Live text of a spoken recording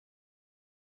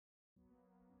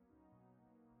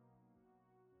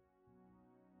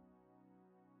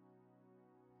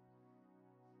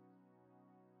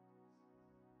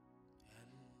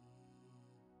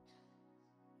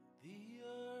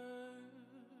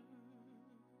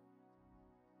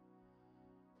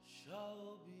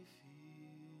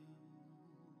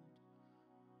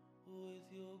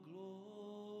with your glory,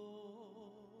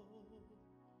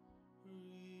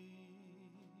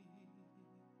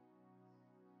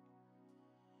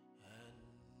 and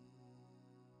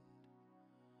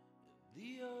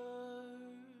the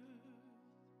earth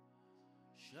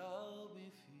shall be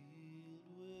filled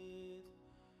with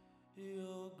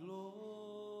your glory.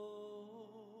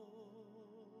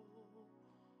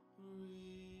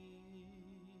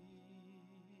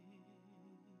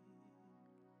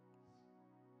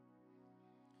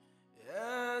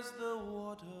 As the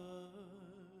waters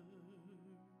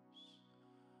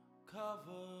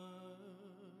cover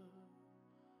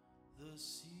the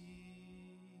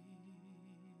sea,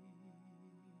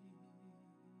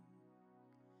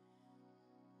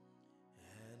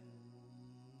 and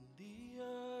the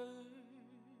earth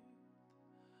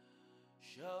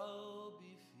shall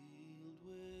be filled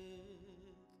with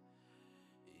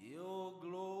your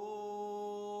glory,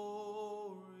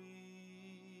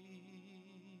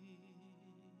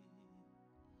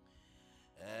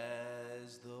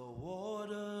 as the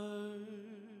waters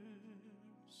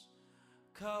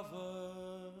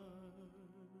cover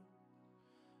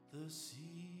the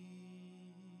sea,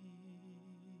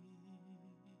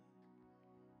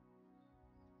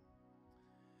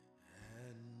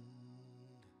 and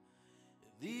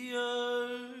the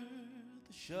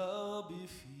earth shall be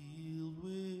filled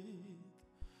with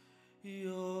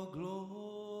your glory,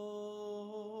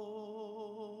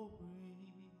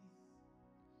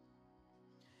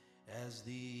 as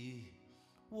the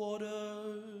waters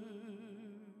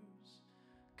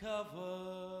covers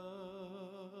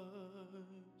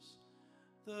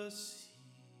the seas,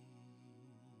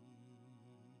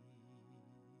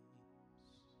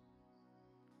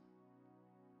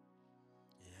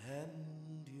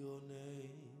 and your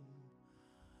name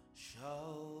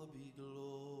shall be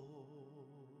glorified.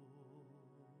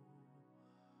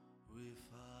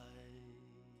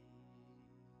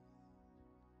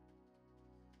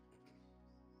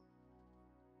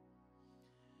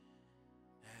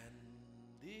 And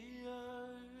the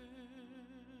earth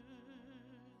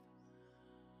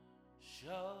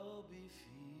shall be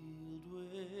filled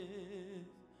with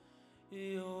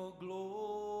your glory,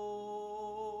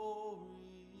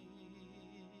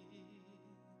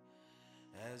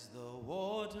 as the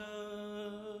waters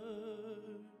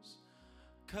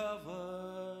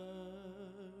covers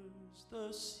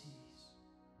the seas,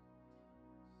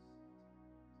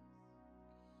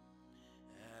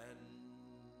 and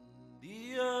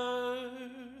the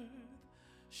earth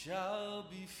shall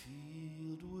be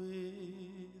filled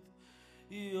with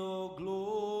your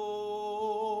glory,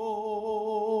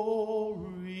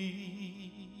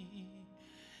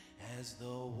 as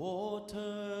the waters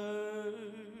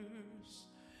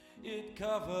it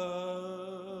covers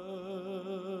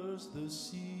the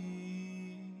seas,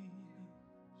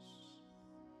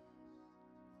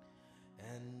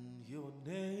 and your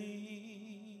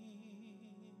name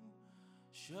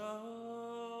shall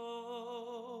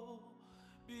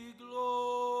be glorified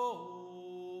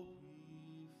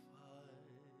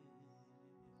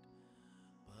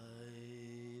by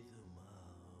the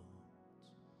mouth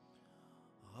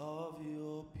of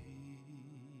your people,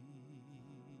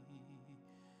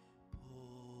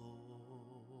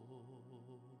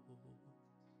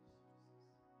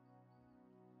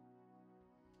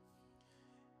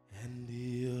 and the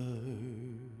earth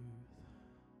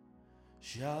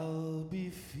shall be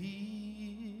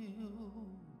filled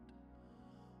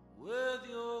with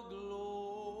your glory,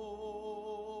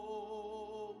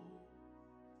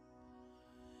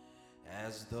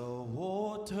 as the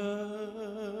waters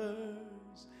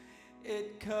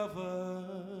it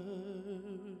covers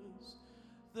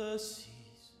the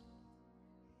seas,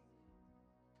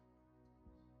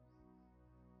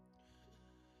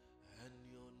 and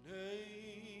your name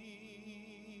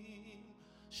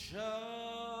shall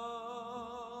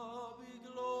be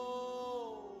glorified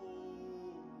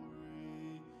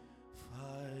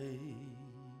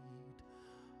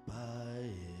by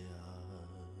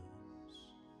us,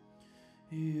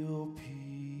 your people.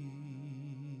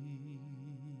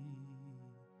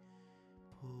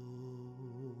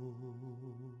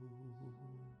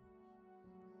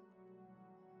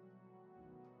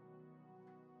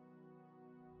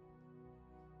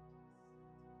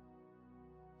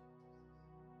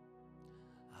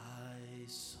 I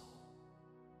saw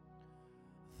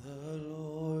the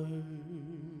Lord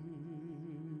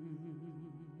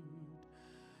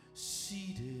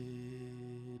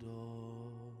seated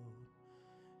on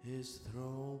his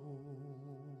throne,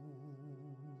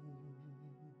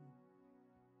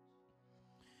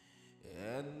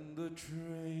 and the train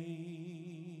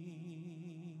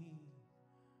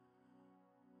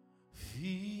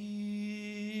filled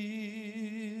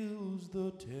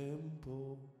the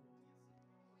temple.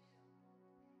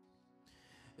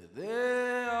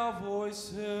 There are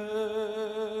voices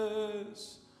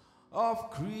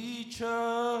of creatures,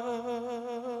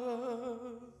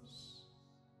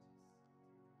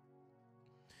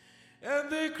 and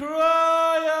they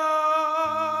cry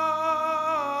out,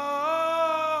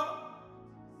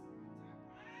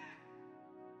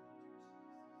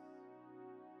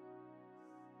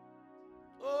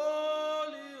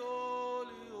 holy,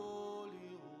 holy,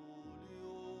 holy,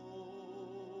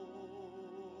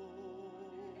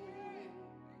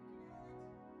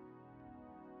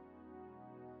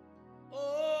 holy,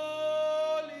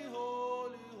 holy,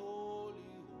 holy, holy.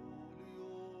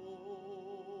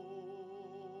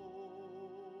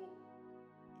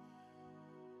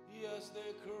 Yes,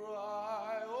 they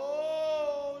cry,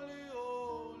 holy,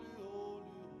 holy, holy,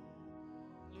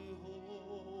 holy, holy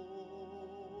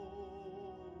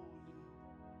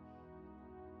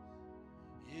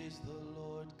is the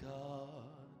Lord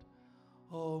God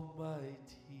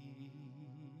Almighty.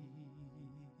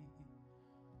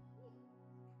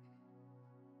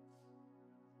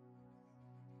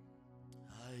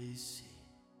 I see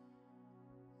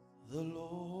the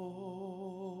Lord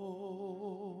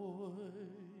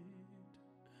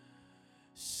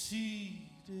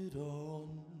seated on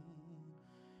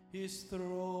his throne,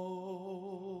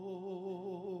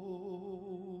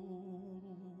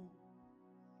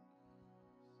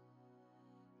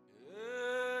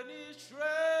 and his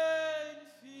train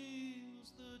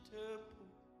fills the temple,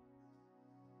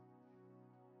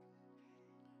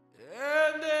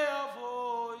 and there are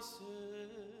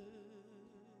voices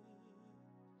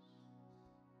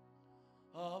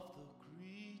of the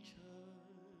creatures,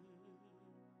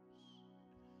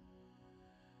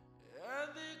 and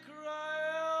they cry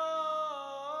out,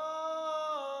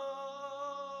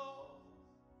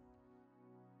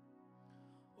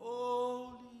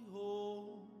 holy,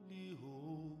 holy,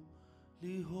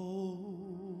 holy, holy.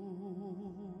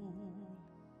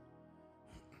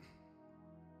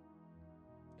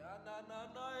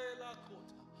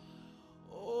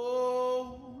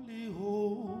 Holy,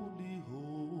 holy,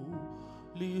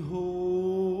 holy, holy.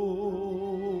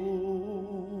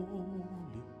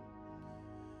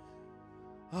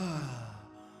 Ah,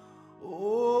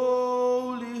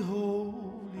 holy,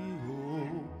 holy,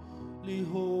 holy,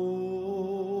 holy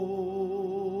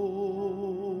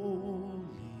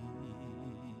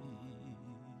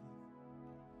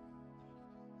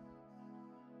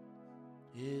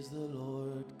is the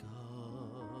Lord God.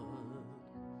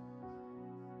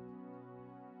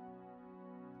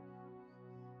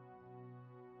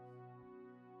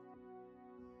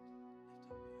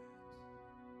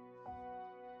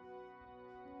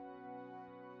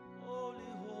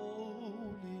 Holy,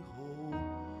 holy,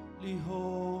 holy,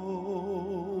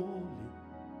 holy.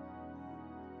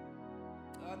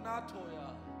 Anatoya.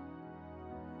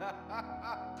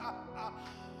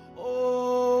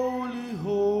 Holy,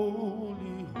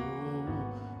 holy,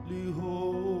 holy,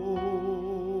 holy.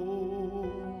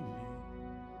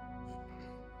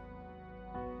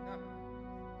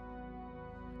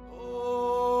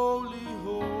 Holy,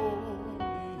 holy,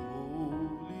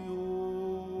 holy,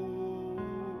 holy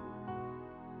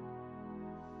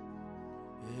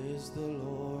is the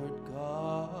Lord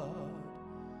God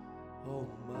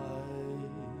Almighty.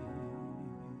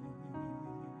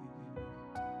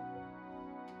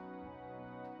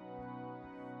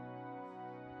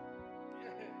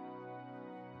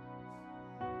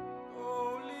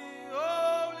 Holy,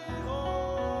 holy,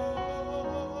 holy.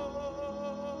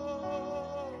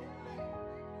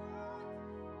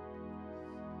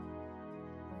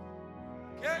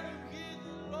 Can you hear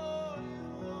the Lord?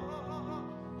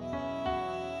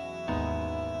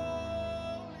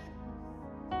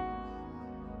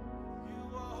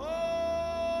 You are holy.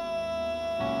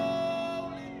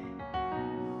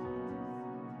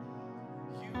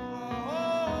 You are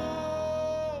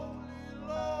holy,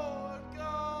 Lord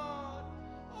God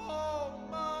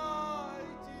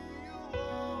Almighty. You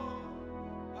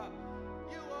are.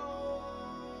 You are.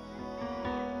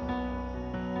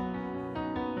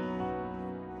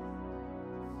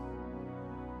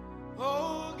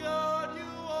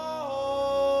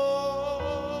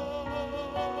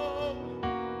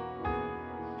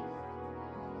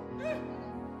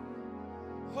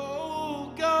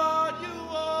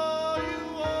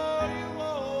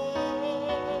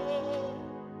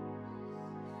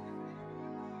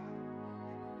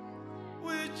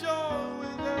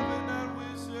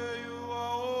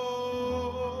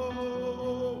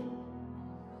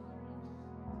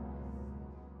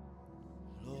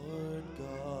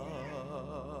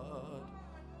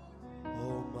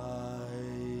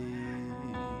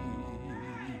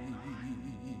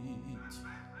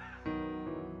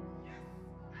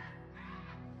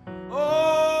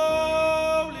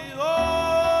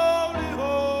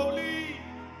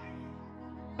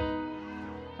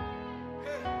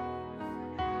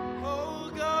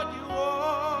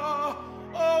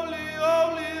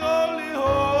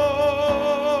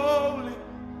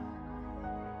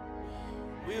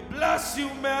 Bless you,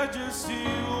 majesty,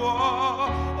 you are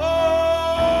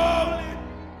holy.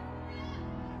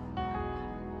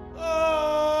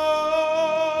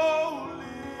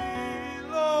 Holy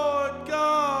Lord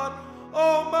God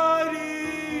Almighty.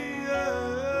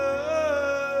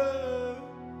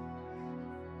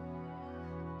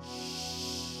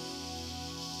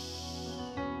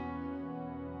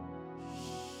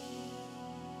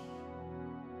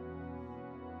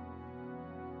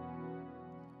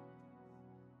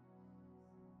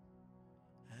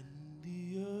 And the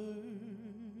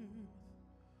earth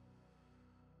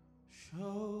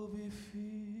shall be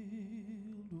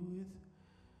filled with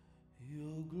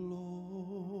your glory.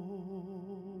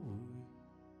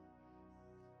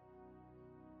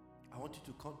 I want you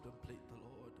to contemplate the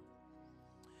Lord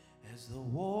as the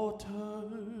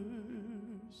waters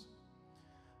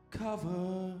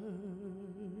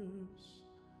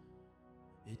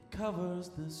covers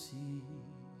the sea,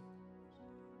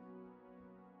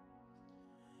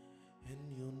 and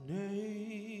your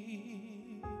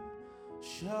name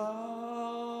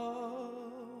shall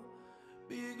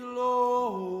be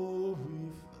glorified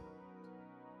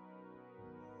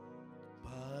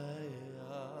by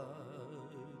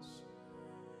us,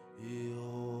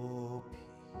 your people.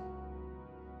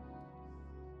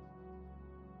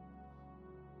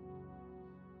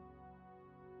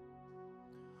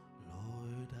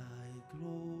 Lord, I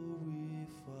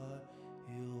glorify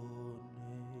your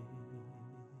name.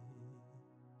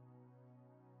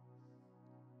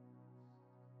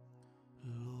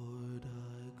 Lord, I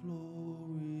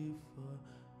glorify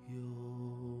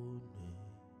your name.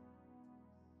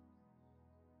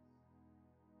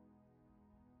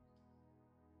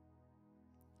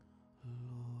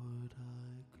 Lord,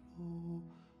 I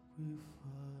glorify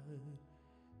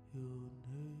your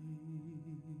name.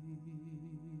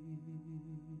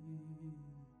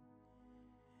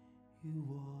 You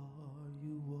are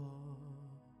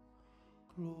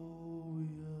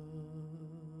glorious.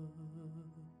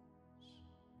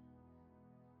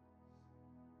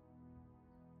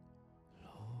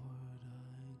 Lord,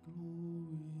 I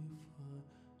glorify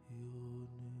your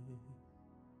name.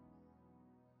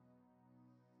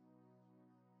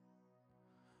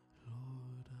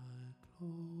 Lord, I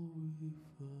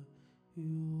glorify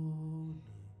your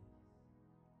name.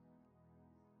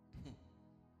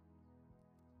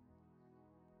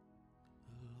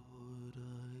 Lord,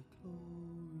 I glorify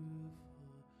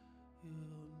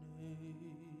your name.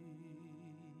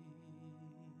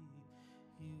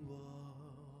 You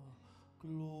are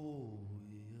glorious.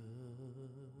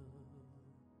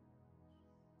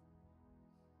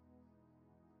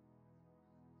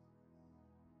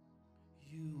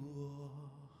 You are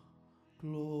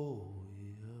glorious.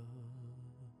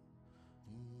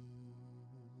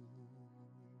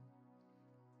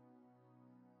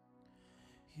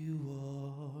 You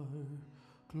are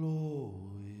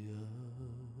glorious.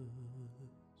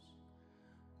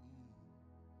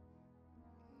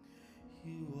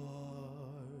 You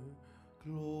are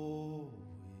glorious.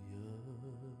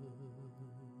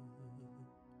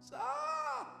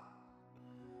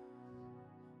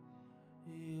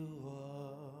 You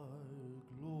are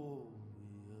glorious.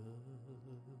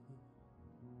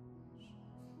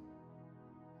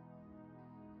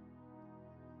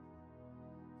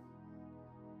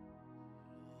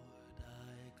 Lord,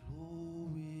 I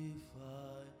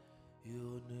glorify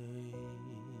your name.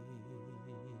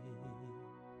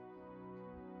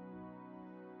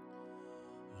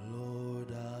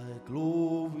 Lord, I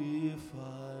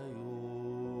glorify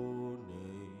your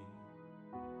name.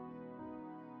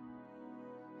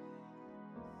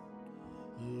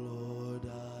 Lord,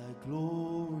 I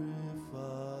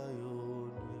glorify your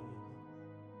name.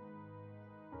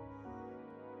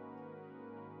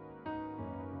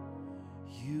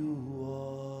 You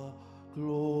are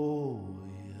glorious.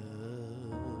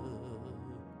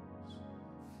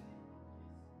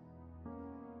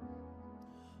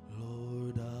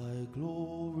 Lord, I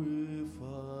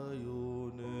glorify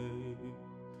your name.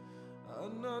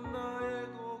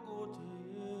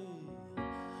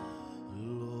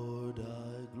 Lord,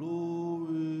 I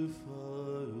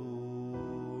glorify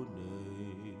your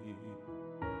name.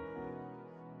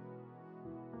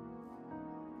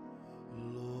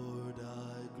 Lord,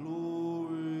 I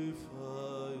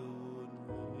glorify your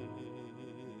name.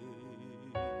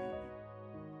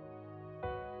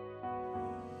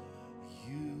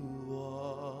 You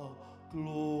are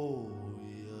glorious.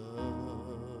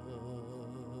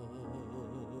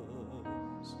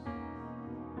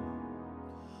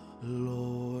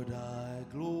 Lord, I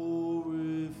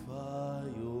glorify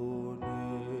your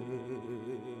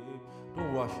name.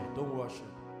 Don't rush it, don't rush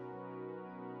it.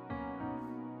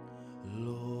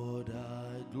 Lord, I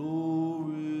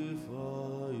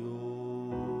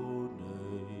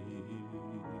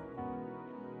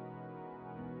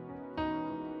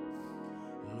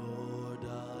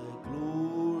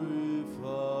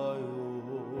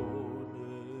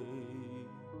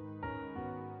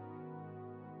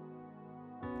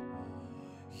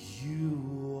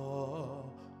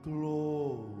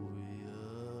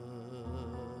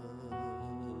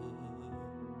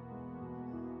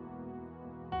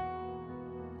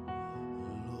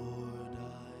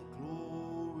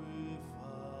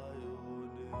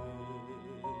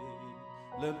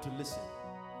Learn to listen.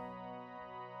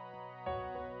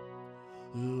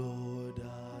 Lord,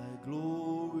 I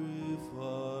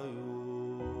glorify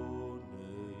your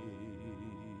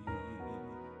name.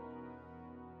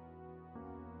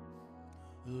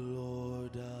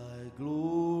 Lord, I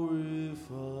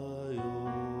glorify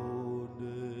your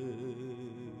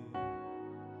name.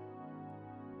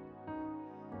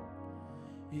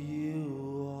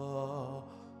 You are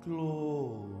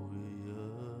glorious.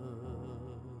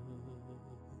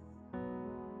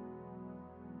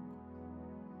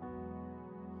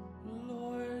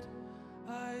 Lord,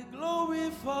 I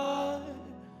glorify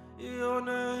your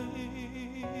name.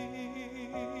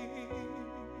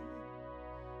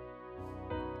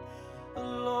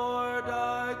 Lord,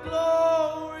 I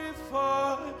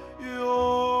glorify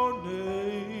your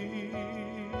name.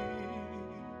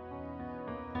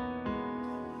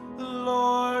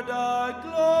 Lord, I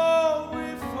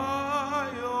glorify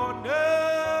your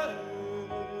name.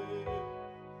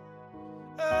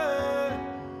 Hey,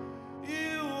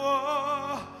 you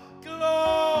are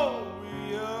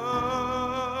glorious.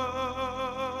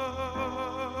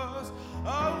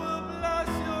 I will bless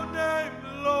your name,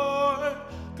 Lord.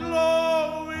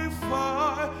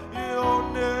 Glorify your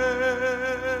name.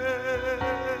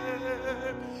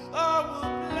 I will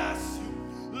bless you,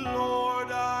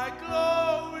 Lord. I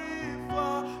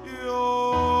glorify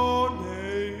your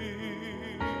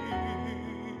name.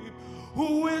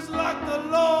 Who is like the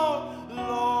Lord?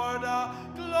 Lord, I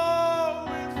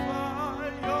glorify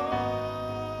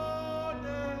your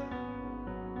name.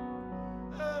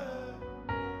 Hey,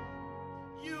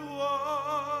 you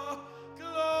are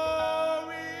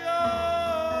glorious.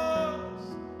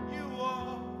 You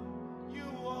are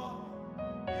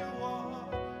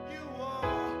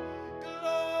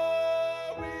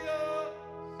glorious.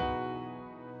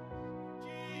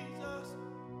 Jesus,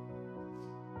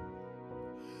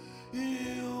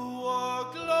 you are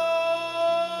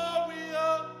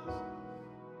glorious.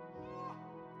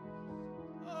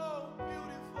 Oh,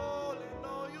 beautiful in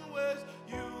all your ways.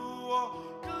 You are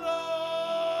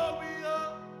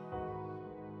glorious.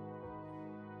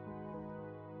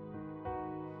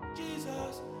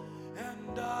 Jesus,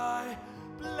 and I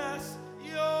bless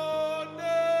your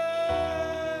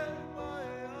name.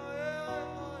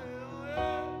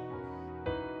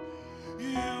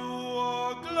 You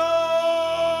are glorious.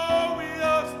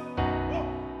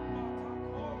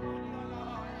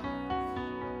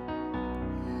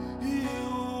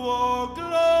 You are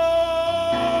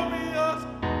glorious.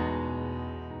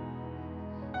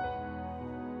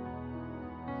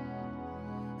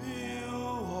 You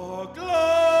are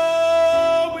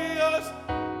glorious.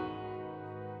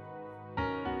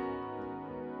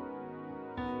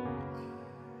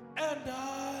 And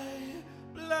I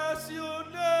bless your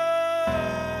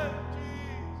name,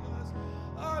 Jesus.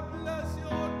 I bless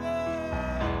your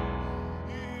name.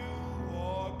 You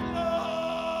are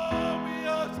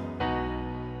glorious.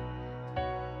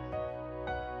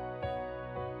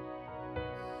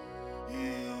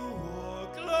 You are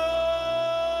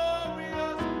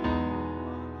glorious.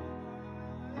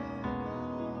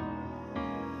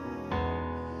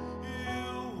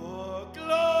 You are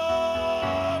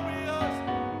glorious.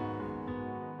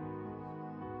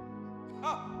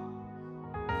 Ha.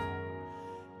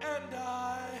 And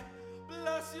I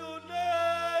bless your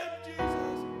name,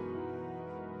 Jesus.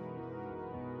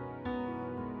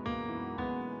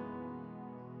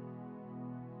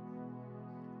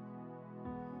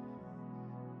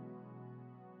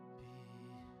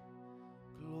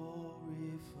 Be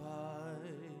glorified.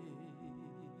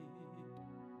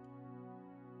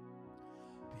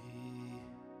 Be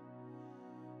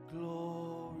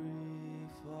glorified.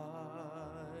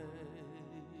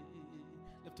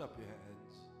 Lift up your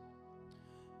hands.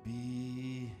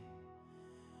 Be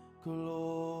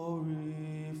glorified.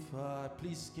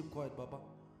 Please keep quiet, Baba.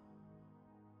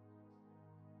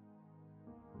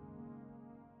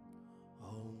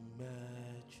 Oh,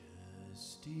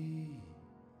 majesty.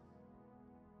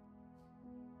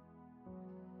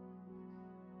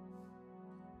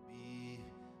 Be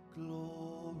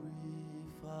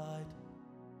glorified.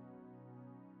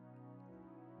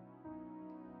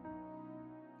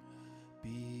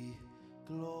 Be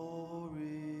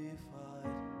glorified.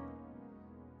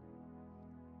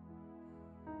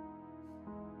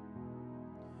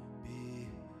 Be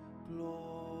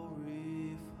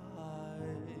glorified.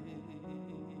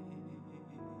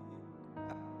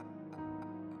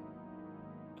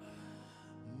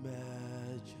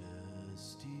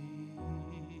 Majesty.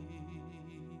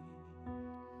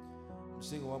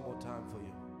 Sing one more time for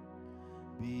you.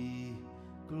 Be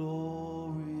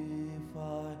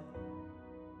glorified.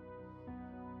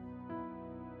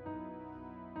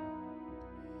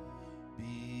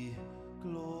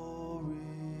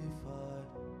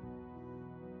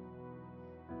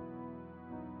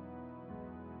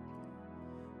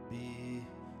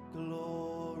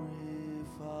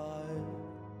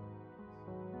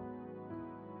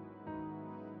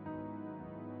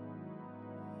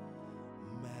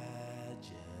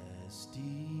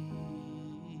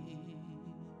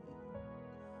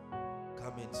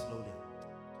 Come in slowly.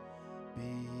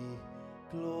 Be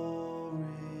glorified.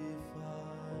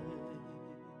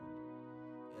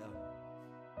 Yeah.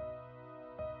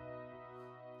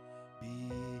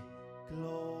 Be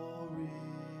glorified.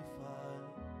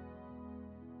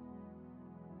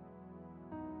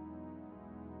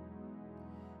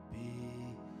 Be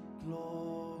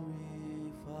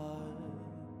glorified.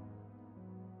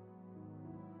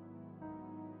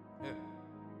 Yeah.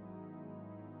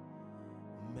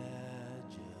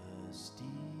 Majesty.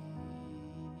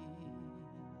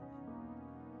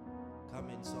 Come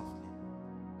in softly.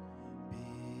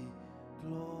 Be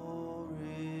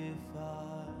glorified.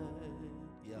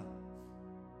 Yeah.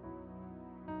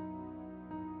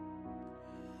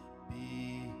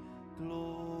 Be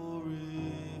glorified.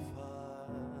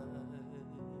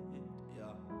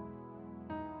 Yeah.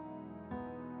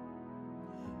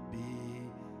 Be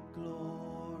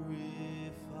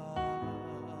glorified.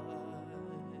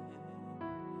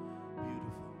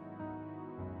 Beautiful.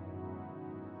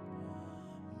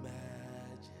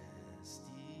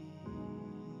 Majesty.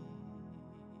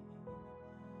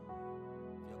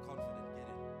 If you're confident, get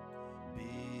it.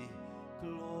 Be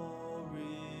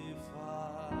glorified.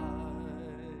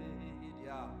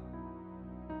 Yeah.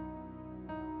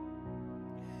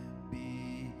 Be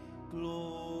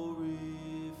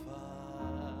glorified.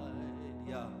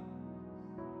 Yeah.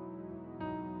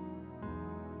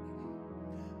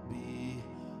 Be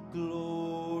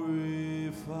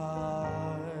glorified.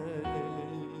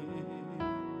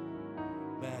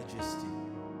 Majesty.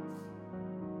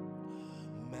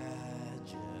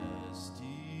 Majesty.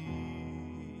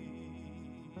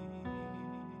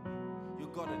 You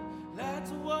got it.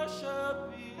 Let's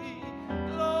worship. Be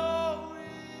glorified,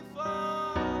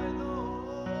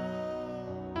 Lord.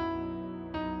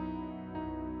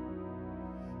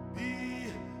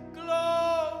 Be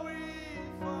glorified.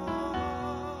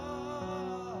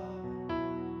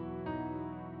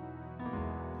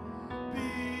 Be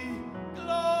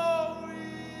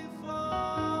glorified,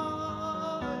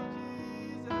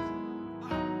 Jesus.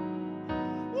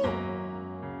 Woo.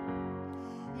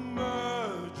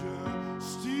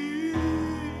 Majesty,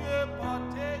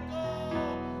 Patego,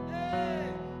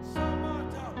 hey,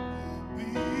 Samata,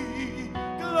 be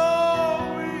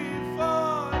glorified.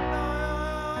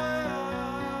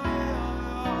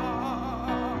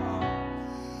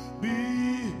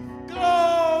 Be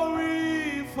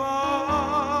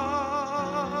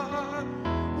glorified.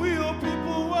 We your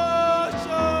people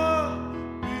worship.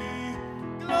 Be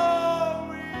glorified.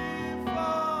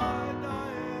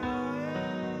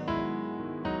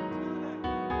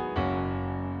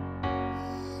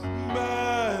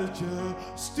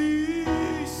 Majesty.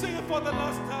 Sing it for the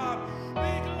last time.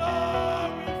 Be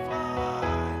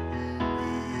glorified.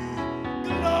 Be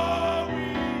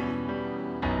glorified.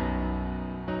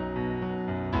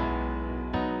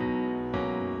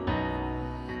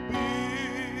 Be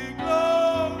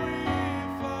glorified.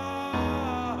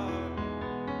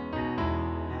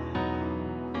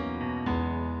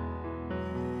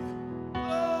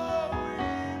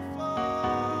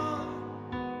 Glorified.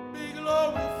 Be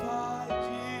glorified,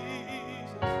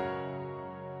 Jesus.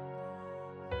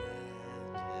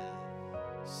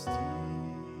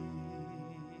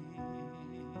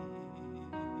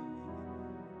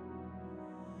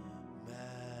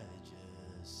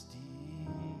 Majesty.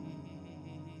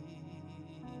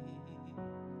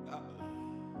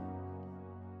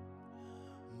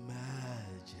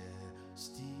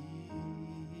 Majesty.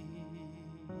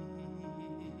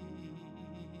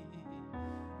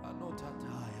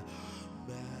 Anotataya.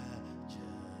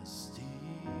 Majesty.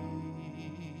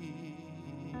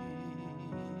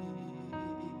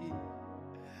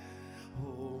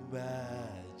 Oh,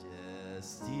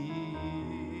 majesty.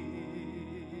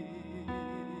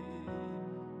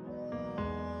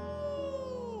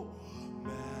 Ooh,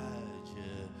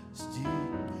 majesty.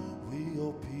 We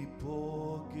your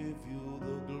people give you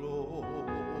the glory.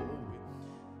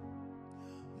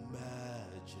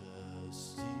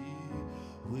 Majesty.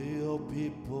 We your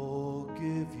people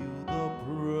give you the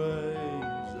praise.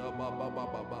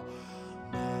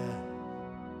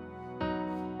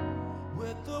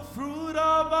 With the fruit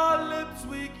of our lips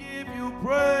we give you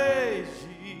praise,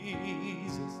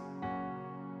 Jesus.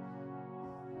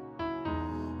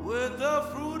 With the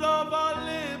fruit of our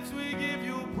lips we give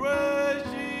you praise,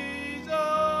 Jesus.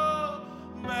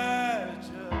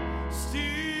 Majesty.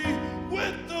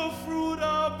 With the fruit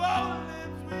of our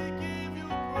lips we give you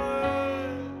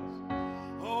praise.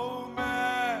 Oh,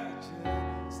 majesty,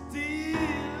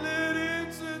 let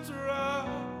incense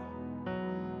rise.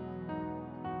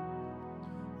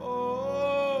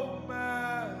 Oh, majesty.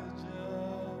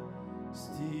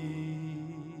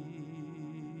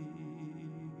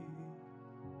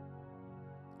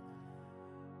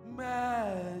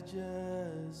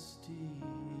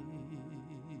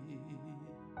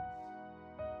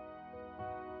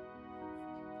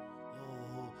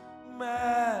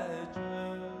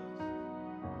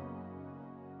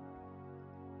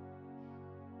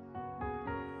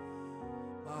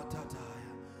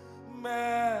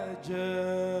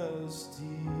 majesty.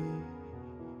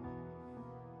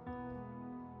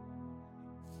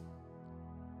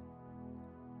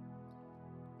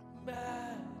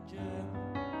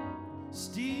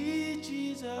 Majesty,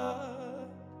 Jesus.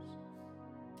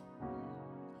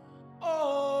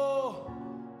 Oh,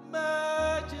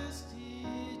 majesty,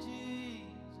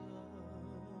 Jesus.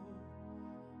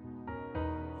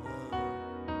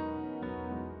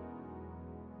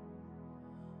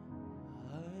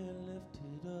 High and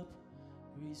lifted up,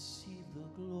 receive the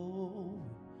glory.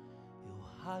 You're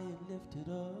high and lifted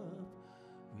up,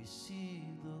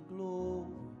 receive the glory.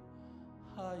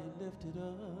 High and lifted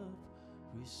up,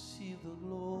 receive the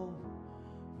glory,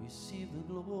 receive the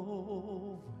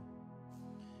glory.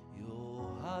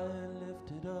 You're high and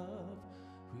lifted up,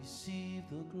 receive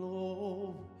the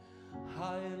glory.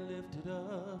 High and lifted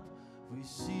up,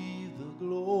 receive the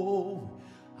glory.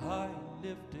 High and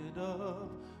lifted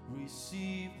up,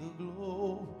 receive the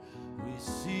glory,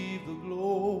 receive the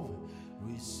glory,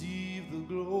 receive the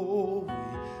glory.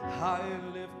 High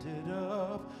and lifted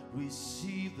up,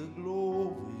 receive the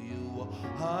glory. You are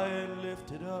high and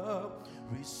lifted up,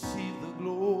 receive the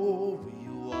glory.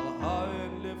 You are high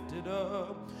and lifted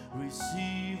up,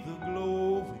 receive the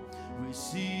glory,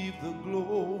 receive the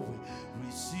glory,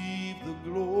 receive the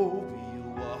glory.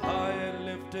 You are high and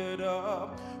lifted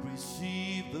up,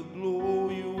 receive the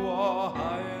glory. You are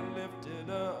high and lifted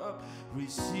up,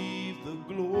 receive the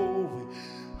glory.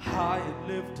 High and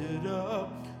lifted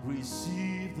up,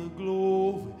 receive the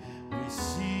glory,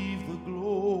 receive the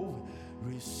glory,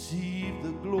 receive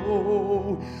the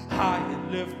glory. High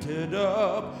and lifted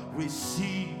up,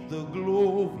 receive the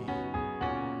glory,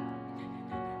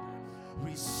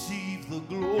 receive the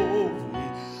glory.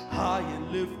 High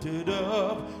and lifted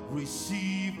up,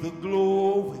 receive the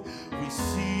glory,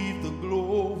 receive the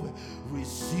glory,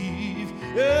 receive.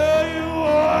 Yeah, you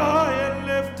are high and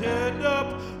lifted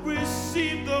up,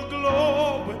 receive the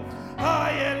glory.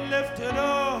 High and lifted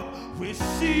up,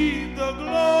 receive the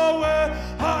glory.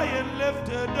 High and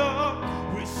lifted up,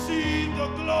 receive the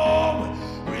glory,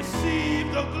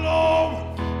 receive the glory,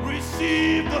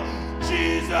 receive the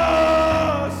Jesus.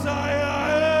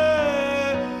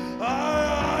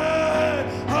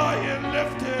 High and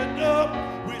lifted up,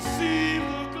 receive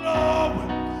the glory.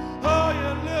 High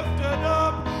and lifted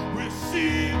up,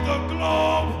 receive the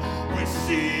glory,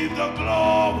 receive the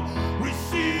glory,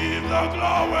 receive the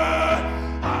glory.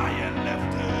 High and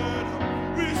lifted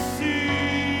up,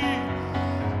 receive.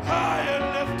 High and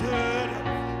lifted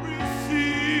up,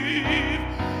 receive.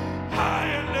 High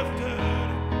and lifted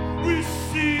up,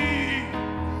 receive,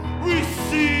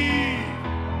 receive.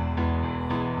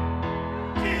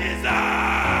 Jesus,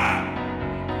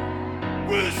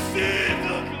 receive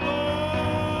the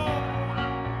glory,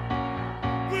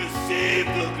 receive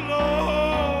the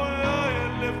glory. High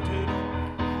and lifted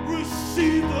up,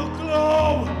 receive the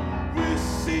glory,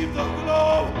 receive the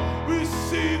glory,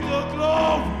 receive the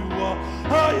glory. You are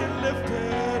high and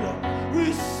lifted up,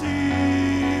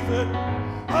 receive it.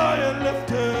 High and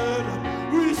lifted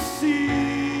up,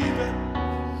 receive it.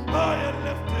 High and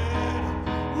lifted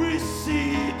up,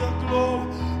 receive the glory,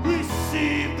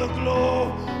 receive the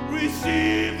glory,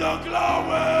 receive the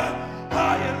glory.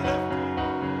 High and lifted,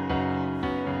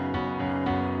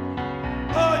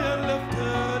 high and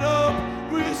lifted up,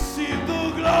 receive the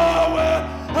glory.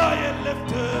 High and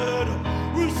lifted up,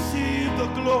 receive the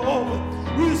glory,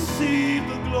 receive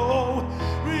the glory,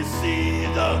 receive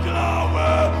the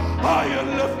glory. High and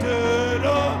lifted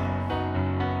up,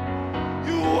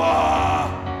 you are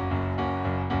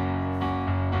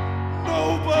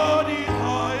nobody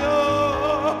higher.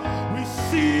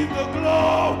 Receive the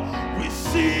glory,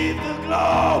 receive the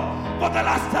glory for the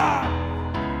last time.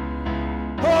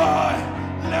 High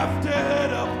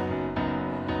lifted up.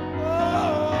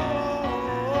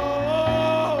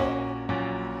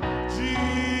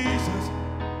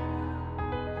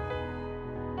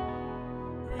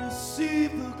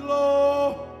 Receive the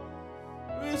glory,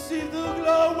 receive the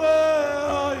glory.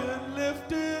 High and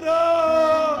lifted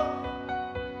up,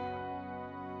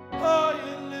 high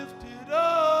and lifted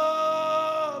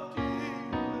up,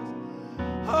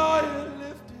 Jesus. High and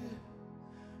lifted,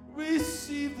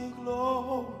 receive the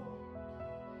glory,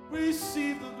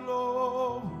 receive the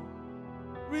glory,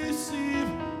 receive.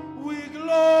 We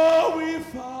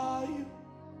glorify you.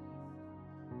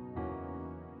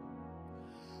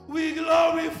 We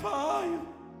glorify you.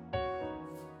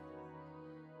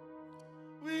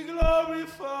 We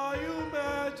glorify you,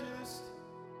 Majesty.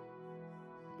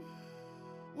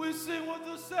 We sing with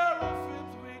the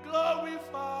seraphims. We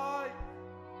glorify.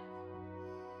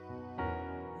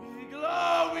 We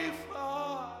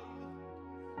glorify.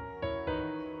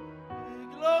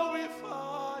 We glorify.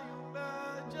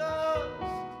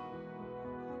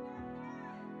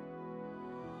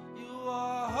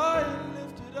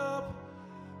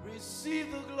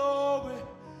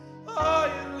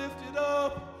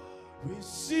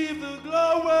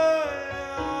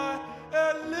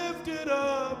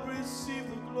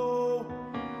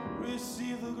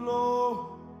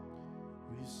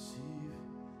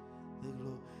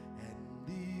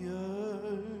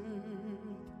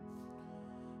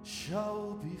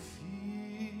 be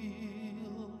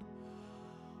filled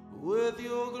with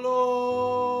your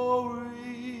glory,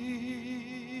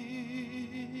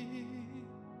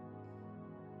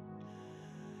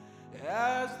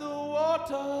 as the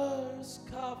waters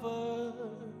covers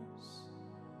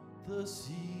the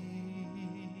seas.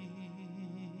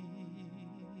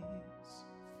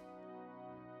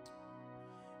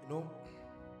 You know,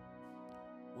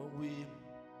 when we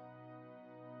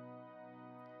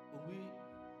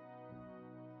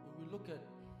look at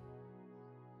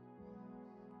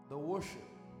the worship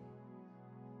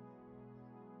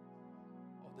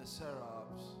of the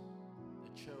seraphs, the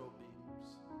cherubims,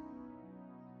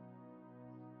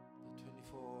 the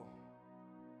 24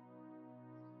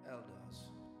 elders,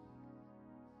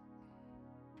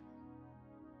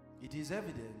 it is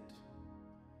evident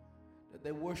that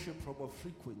they worship from a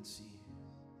frequency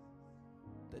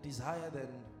that is higher than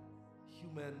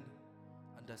human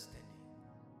understanding.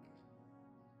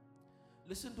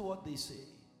 Listen to what they say.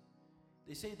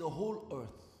 They say the whole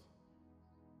earth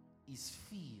is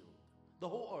filled. The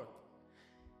whole earth.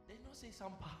 They don't say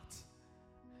some parts.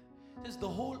 It says the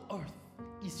whole earth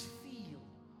is filled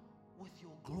with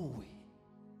your glory.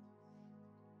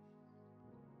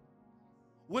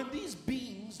 When these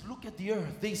beings look at the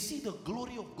earth, they see the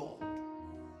glory of God.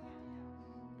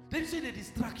 They don't see the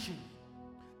destruction.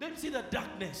 They don't see the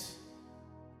darkness.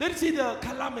 They don't see the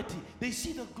calamity. They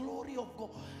see the glory of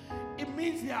God. It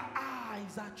means their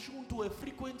eyes are tuned to a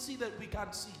frequency that we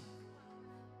can't see.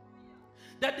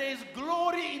 That there is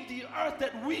glory in the earth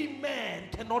that we men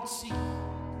cannot see.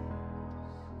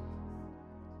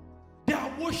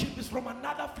 Their worship is from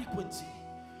another frequency.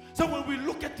 So when we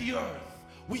look at the earth,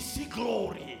 we see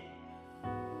glory.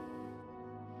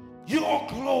 Your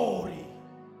glory.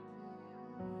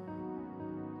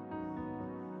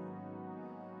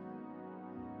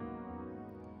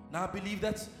 Now I believe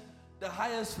that's the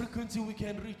highest frequency we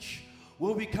can reach,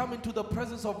 where we come into the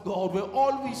presence of God, where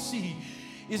all we see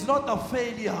is not the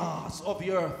failures of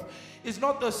the earth, it's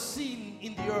not the sin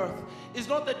in the earth, it's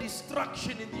not the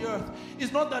destruction in the earth,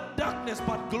 it's not the darkness,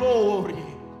 but glory.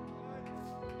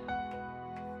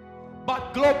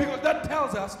 But glory, because that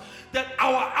tells us that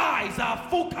our eyes, our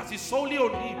focus is solely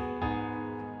on Him.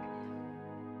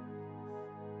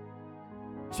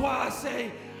 So I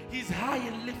say, He's high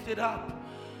and lifted up.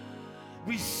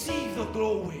 Receive the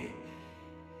glory.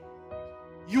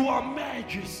 Your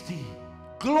majesty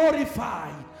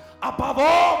glorified above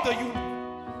all the universe.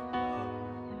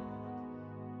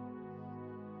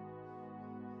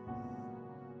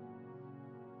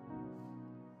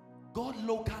 God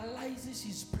localizes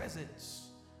His presence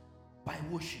by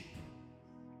worship.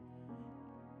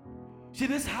 See,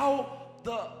 this is how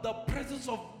the presence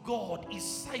of God is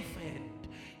siphoned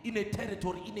in a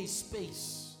territory, in a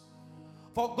space.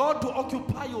 For God to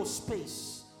occupy your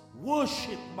space,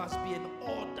 worship must be an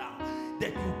order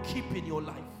that you keep in your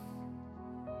life.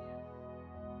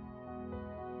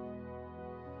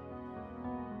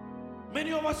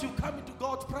 Many of us, you come into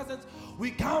God's presence,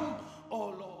 we come,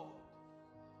 oh Lord,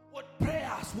 with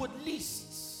prayers, with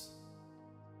lists.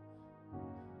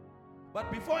 But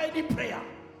before any prayer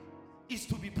is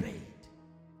to be prayed,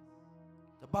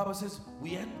 the Bible says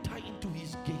we enter into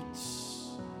His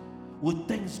gates with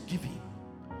thanksgiving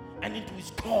and into His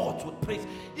courts with praise.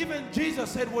 Even Jesus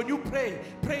said, when you pray,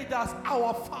 pray thus: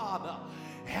 Our Father,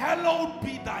 hallowed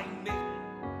be thy name.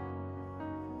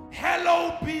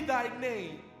 Hallowed be thy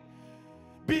name.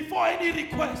 Before any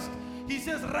request, He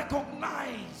says,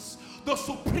 recognize the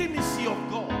supremacy of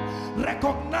God.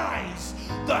 Recognize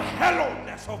the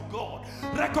hallowedness of God.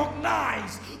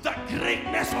 Recognize the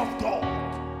greatness of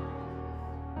God.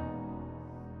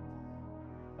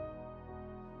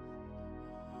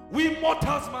 We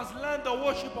mortals must learn the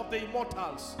worship of the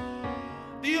immortals.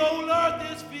 The whole earth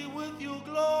is filled with your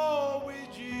glory,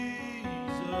 Jesus.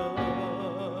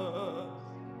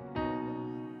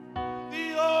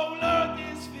 The whole earth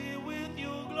is filled with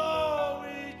your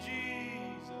glory,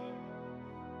 Jesus.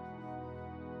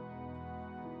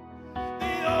 The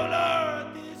whole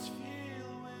earth is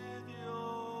filled with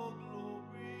your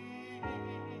glory.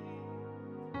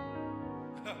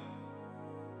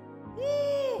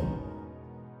 Woo!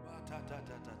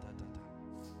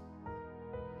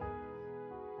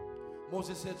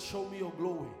 Moses said, show me your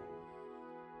glory.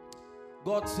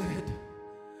 God said,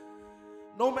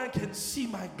 no man can see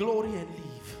my glory and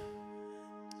leave.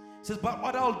 He says, but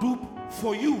what I'll do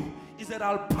for you is that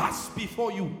I'll pass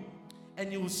before you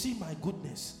and you will see my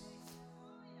goodness.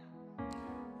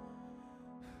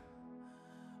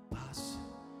 Pass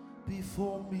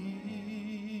before me.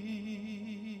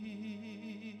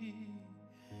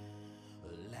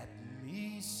 Let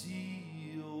me see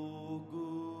your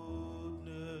goodness.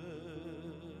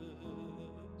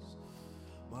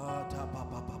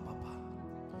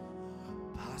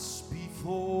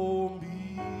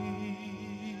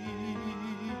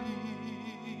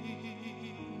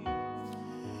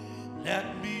 Let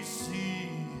me see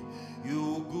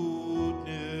your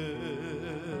goodness.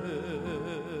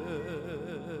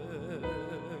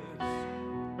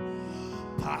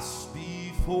 Pass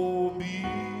before me.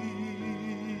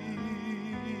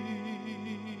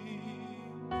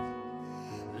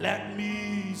 Let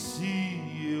me see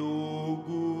your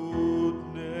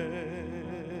goodness.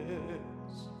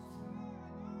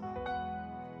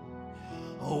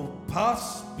 Oh,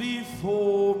 pass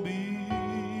before me,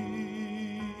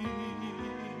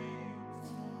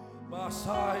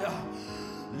 Messiah.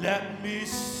 Let me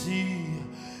see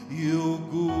your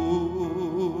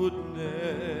goodness.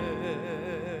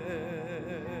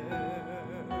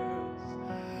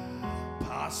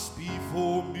 Pass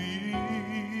before me.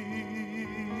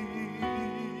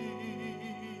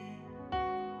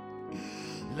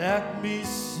 Let me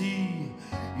see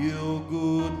your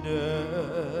goodness.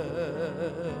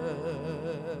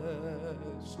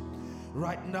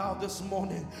 Right now, this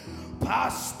morning,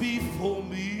 pass before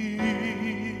me.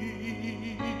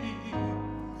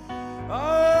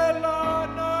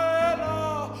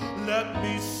 Let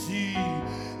me see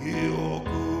your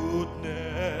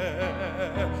goodness.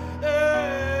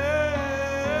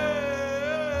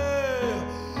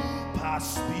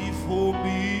 Pass before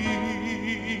me.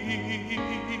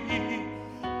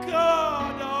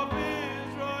 God of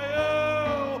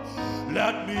Israel,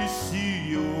 let me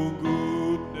see your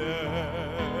goodness.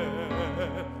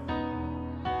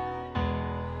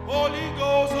 Holy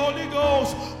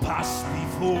Ghost, pass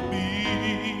before me.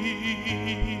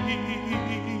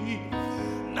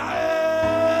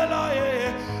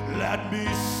 Let me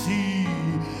see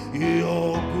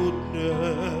your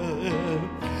goodness.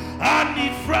 I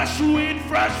need fresh wind,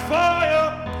 fresh fire.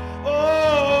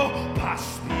 Oh,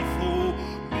 pass before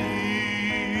me.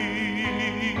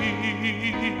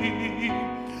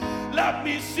 Let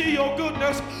me see your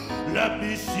goodness. Let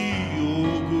me see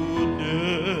your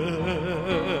goodness.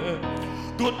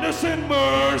 Goodness and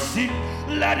mercy,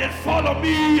 let it follow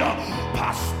me.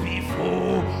 Pass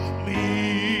before me.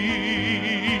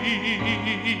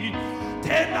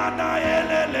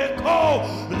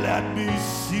 Let me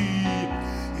see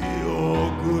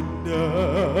your goodness.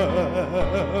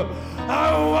 I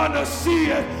want to see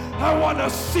it. I want to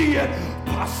see it.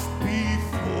 Pass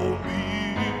before me.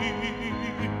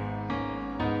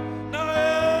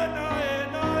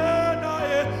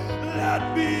 Let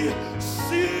me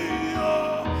see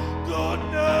your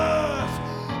goodness.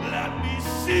 Let me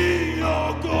see your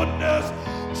goodness.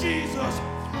 Jesus,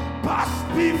 pass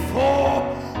before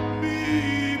me.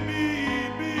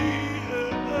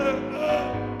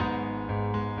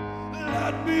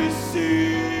 Let me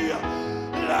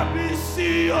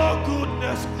see your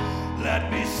goodness. Let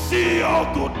me see your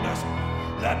goodness.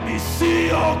 Let me see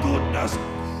your goodness.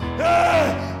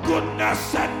 Hey,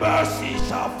 goodness and mercy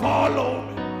shall follow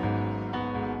me.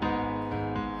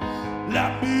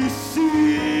 Let me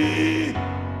see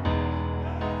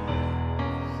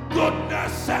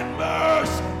goodness and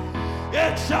mercy.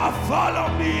 It shall follow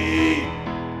me.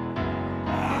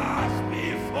 Pass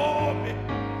before me.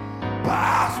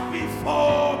 Pass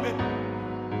before me.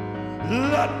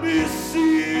 Let me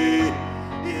see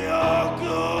your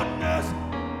goodness.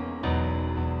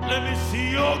 Let me see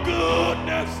your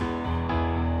goodness.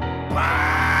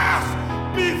 Pass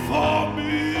before me.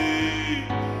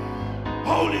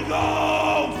 Holy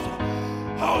Ghost,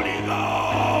 Holy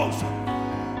Ghost,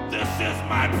 this is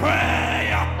my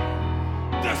prayer.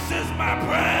 This is my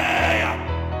prayer.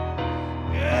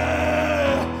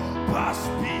 Yeah, pass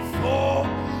before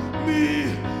me.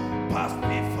 Pass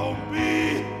before me.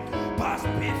 Pass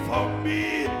before me.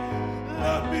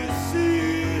 Let me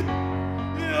see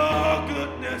your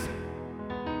goodness.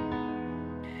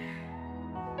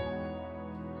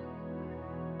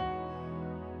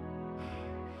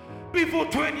 Before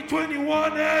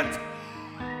 2021 ends,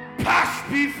 pass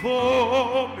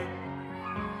before me.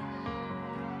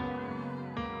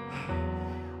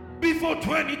 Before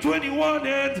 2021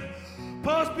 ends,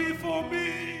 pass before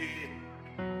me.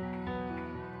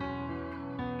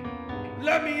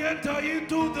 Let me enter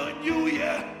into the new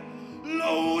year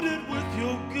loaded with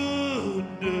your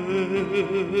goodness.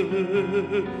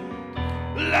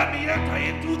 Let me enter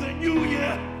into the new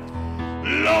year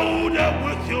loaded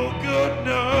with your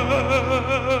goodness.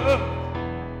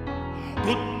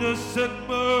 Goodness and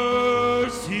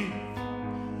mercy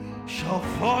shall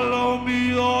follow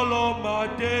me all of my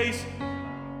days.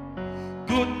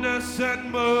 Goodness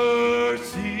and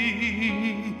mercy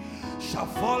shall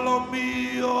follow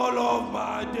me all of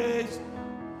my days.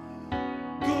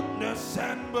 Goodness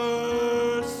and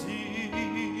mercy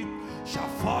shall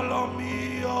follow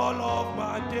me all of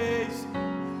my days.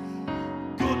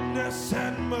 Goodness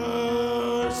and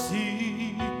mercy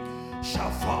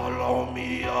follow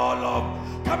me all of.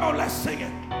 Come on, let's sing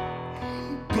it.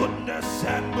 Goodness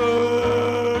and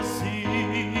mercy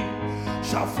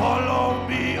shall follow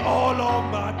me all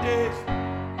of my days.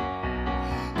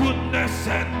 Goodness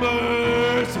and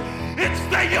mercy. It's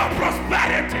the year of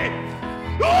prosperity.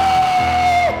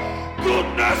 Oh,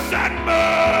 goodness and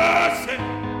mercy.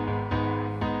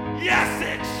 Yes,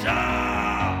 it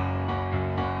shall.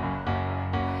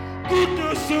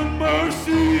 Goodness and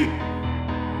mercy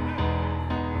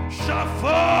shall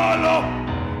follow.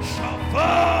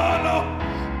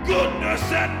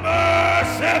 Goodness and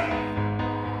mercy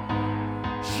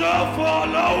shall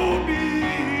follow me.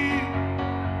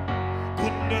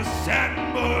 Goodness and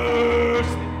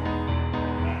mercy,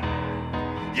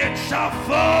 it shall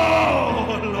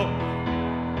follow.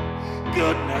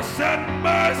 Goodness and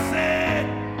mercy,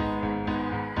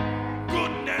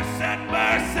 goodness and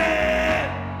mercy,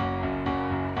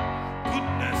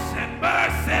 goodness and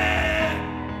mercy,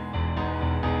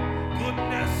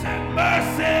 goodness and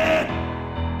mercy.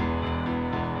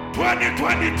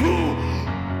 2022,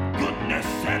 goodness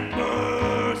and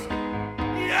mercy,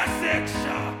 yes it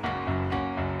shall.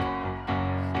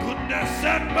 Goodness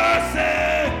and mercy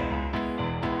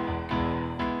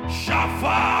shall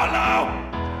follow,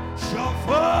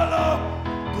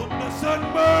 goodness and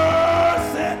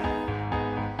mercy,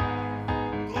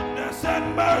 goodness and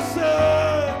mercy,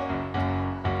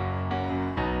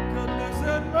 goodness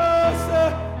and mercy.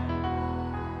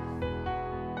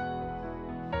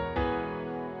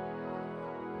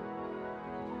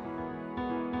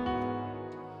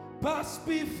 Pass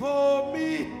before me,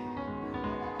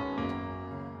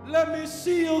 let me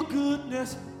see your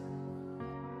goodness.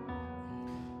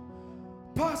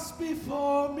 Pass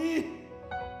before me,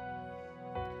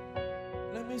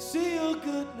 let me see your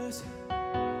goodness.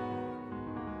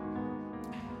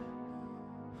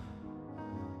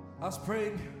 I was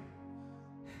praying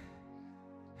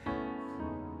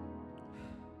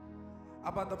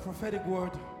about the prophetic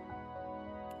word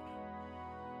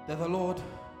that the Lord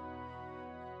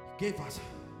gave us.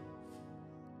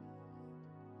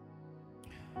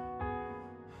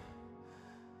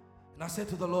 And I said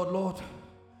to the Lord,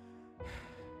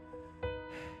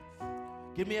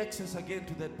 give me access again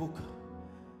to that book,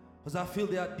 because I feel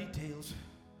there are details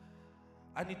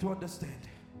I need to understand.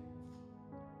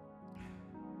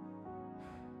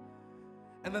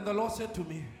 And then the Lord said to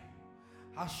me,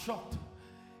 I was shocked.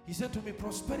 He said to me,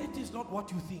 prosperity is not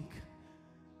what you think.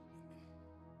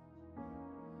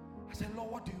 I said,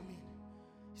 Lord, what do you mean?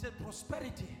 He said,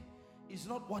 prosperity is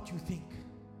not what you think.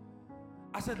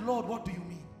 I said, Lord, what do you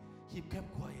mean? He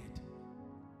kept quiet.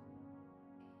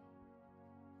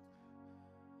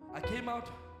 I came out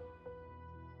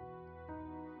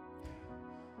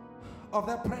of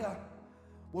that prayer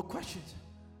with questions.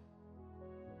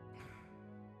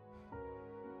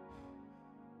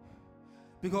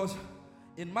 Because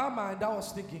in my mind, I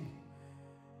was thinking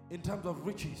in terms of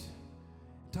riches,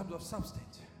 in terms of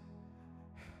substance.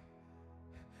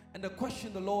 And the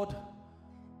question the Lord,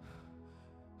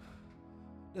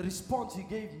 the response He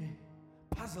gave me,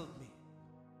 puzzled me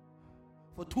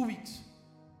for 2 weeks.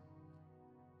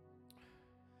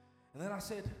 And then I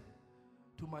said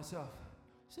to myself,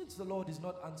 since the Lord is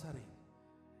not answering,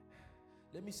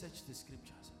 let me search the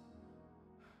scriptures.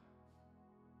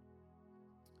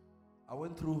 I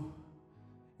went through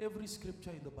every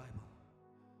scripture in the Bible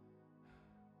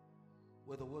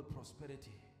where the word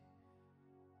prosperity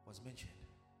was mentioned.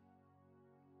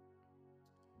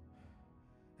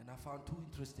 And I found two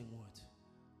interesting words.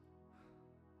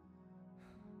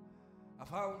 I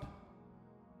found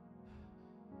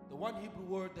the one Hebrew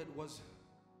word that was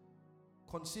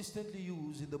consistently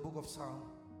used in the book of Psalm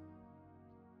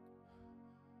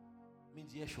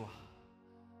means Yeshua.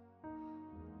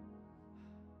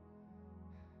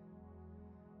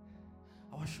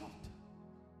 I was shocked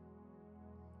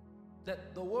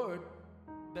that the word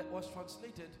that was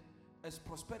translated as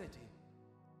prosperity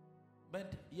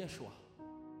meant Yeshua.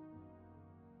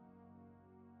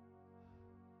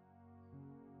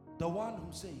 The one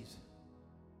who saves,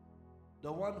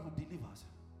 the one who delivers.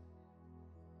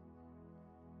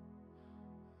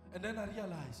 And then I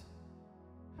realized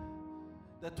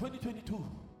that 2022,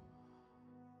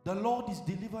 the Lord is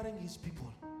delivering His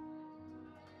people.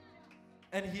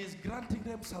 And He is granting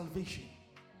them salvation.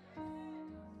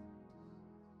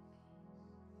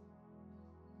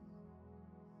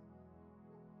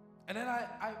 And then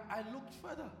I looked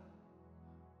further.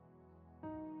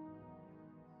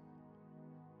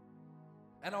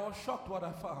 And I was shocked what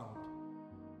I found.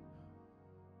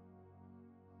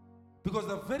 Because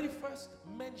the very first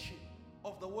mention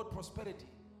of the word prosperity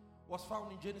was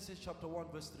found in Genesis chapter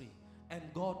 1 verse 3. And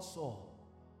God saw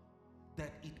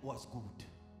that it was good.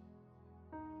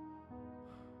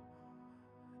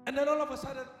 And then all of a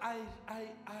sudden,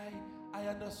 I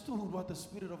understood what the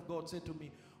Spirit of God said to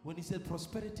me when He said,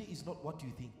 prosperity is not what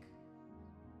you think.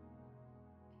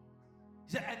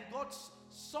 He said, and God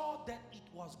saw that it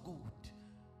was good.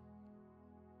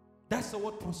 That's the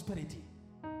word prosperity.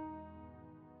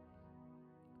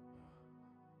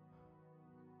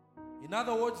 In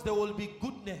other words, there will be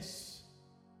goodness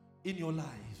in your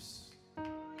lives.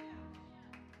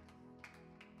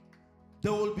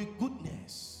 There will be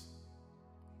goodness.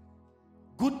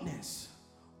 Goodness.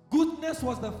 Goodness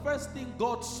was the first thing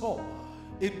God saw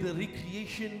in the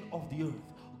recreation of the earth.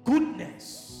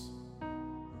 Goodness.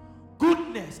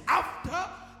 Goodness. After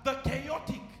the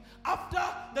chaotic, after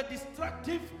the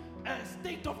destructive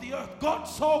state of the earth, God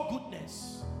saw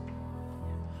goodness.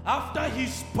 After He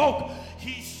spoke,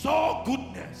 He saw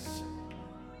goodness.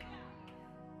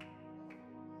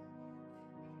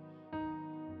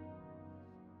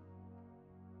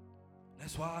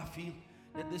 That's why I feel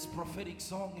that this prophetic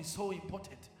song is so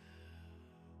important,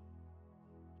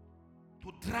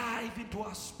 to drive into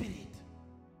our spirit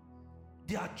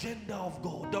the agenda of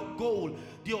God, the goal,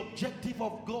 the objective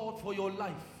of God for your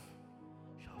life.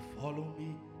 Shall follow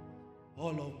me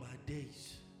all of my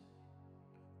days.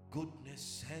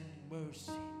 Goodness and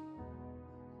mercy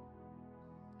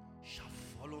shall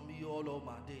follow me all of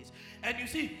my days. And you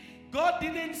see, God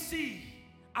didn't see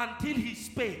until He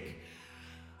spake.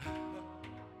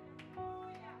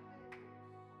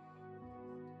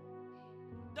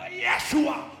 The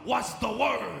Yeshua was the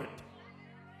word.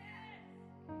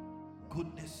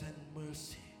 Goodness and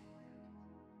mercy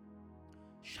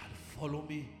shall follow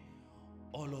me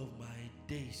all of my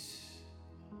days.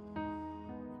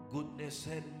 Goodness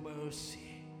and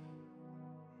mercy.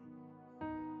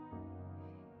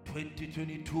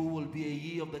 2022 will be a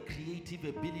year of the creative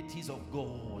abilities of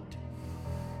God.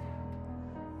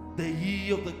 The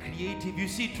year of the creative. You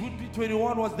see,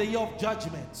 2021 was the year of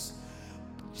judgments.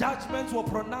 Judgments were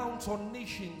pronounced on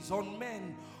nations, on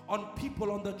men, on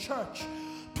people, on the church.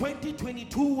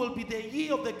 2022 will be the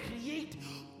year of the create.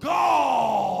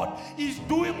 God is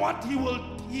doing what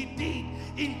He did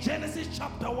in Genesis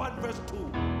chapter 1 verse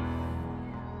 2.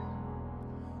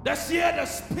 This year the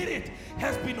Spirit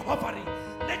has been hovering.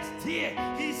 Next year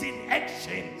He's in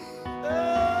action.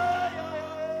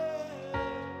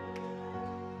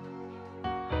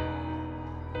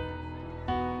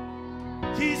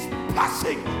 He's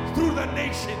passing through the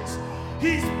nations.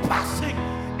 He's passing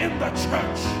in the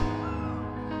church.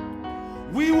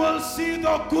 We will see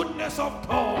the goodness of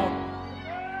God.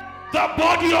 The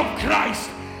body of Christ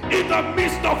in the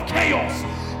midst of chaos,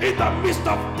 in the midst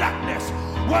of darkness,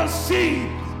 will see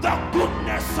the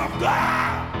goodness of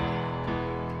God.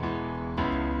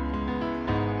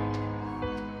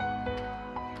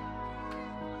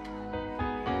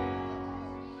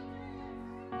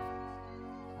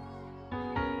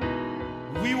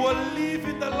 We will live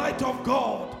in the light of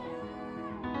God,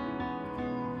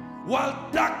 while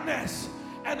darkness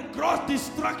and gross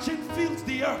destruction fills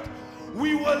the earth.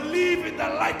 We will live in the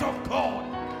light of God.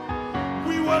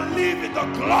 We will live in the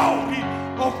glory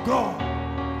of God.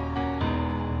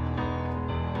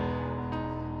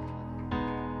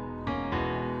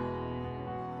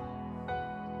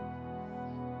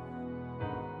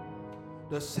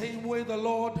 The same way the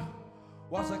Lord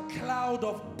was a cloud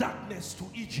of darkness to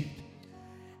Egypt,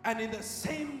 and in the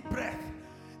same breath,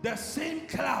 the same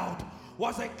cloud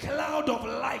was a cloud of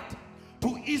light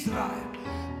to Israel.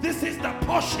 This is the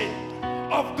portion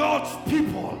of God's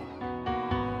people.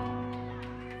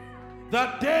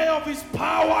 The day of His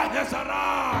power has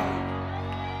arrived.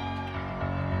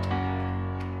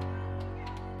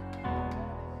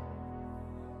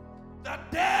 The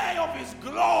day of His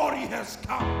glory has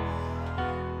come.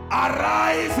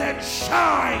 Arise and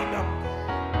shine,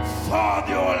 for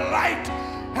your light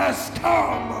has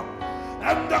come,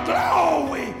 and the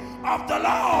glory of the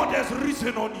Lord has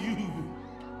risen on you.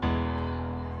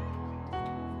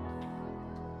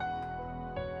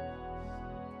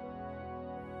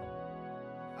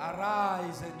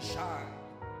 Arise and shine.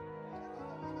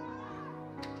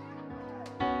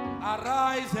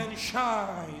 Arise and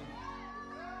shine.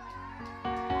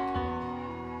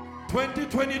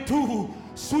 2022,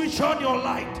 switch on your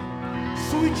light.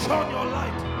 Switch on your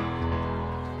light.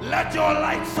 Let your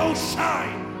light so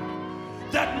shine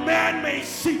that man may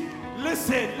see.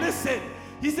 Listen, listen.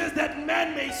 He says that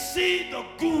man may see the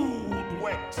good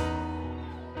works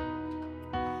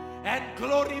and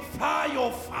glorify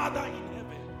your Father in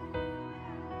heaven.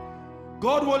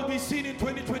 God will be seen in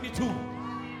 2022.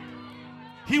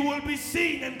 He will be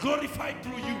seen and glorified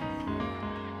through you.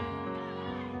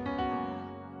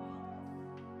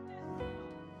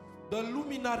 The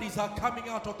luminaries are coming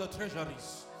out of the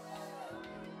treasuries.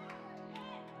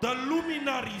 The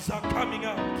luminaries are coming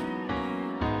out.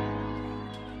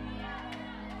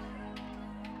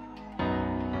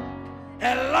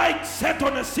 A light set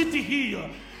on a city hill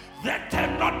that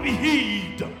cannot be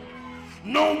hid.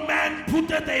 No man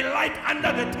putteth a light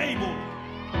under the table.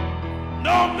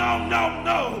 No, no, no,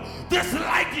 no. This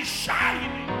light is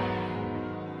shining.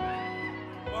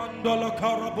 Mandala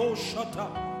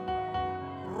Karaboshata.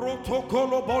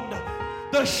 Rotokolobonda.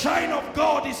 The shine of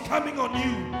God is coming on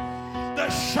you. The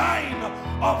shine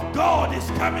of God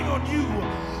is coming on you.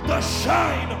 The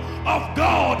shine of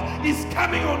God is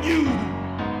coming on you.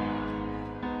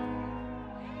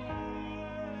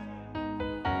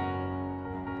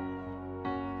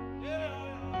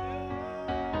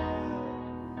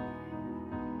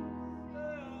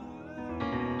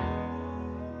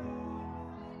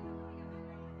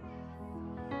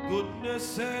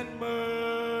 Goodness and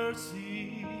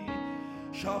mercy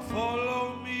shall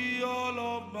follow me all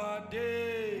of my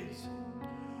days.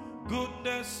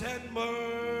 Goodness and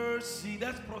mercy,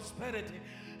 that's prosperity,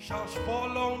 shall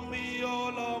follow me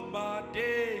all of my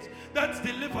days. That's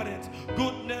deliverance.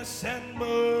 Goodness and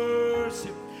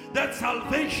mercy, that's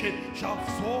salvation, shall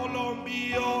follow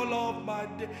me all of my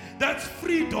days. That's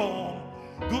freedom.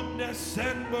 Goodness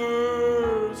and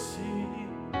mercy.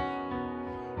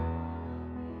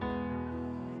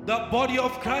 The body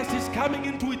of Christ is coming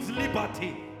into its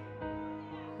liberty.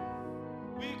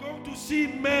 We're going to see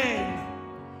men,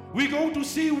 we're going to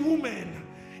see women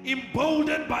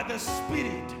emboldened by the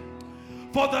Spirit,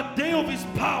 for the day of His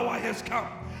power has come.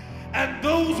 And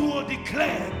those who will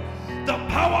declare the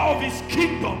power of His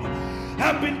kingdom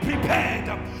have been prepared.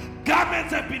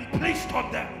 Garments have been placed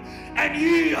on them, and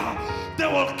here they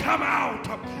will come out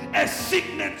as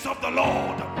signets of the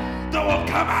Lord. They will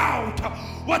come out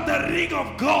with the ring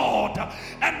of God,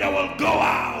 and they will go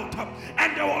out,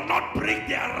 and they will not break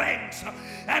their ranks.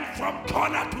 And from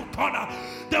corner to corner,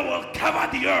 they will cover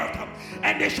the earth,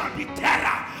 and there shall be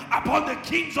terror upon the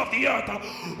kings of the earth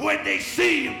when they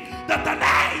see that the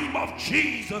name of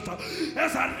Jesus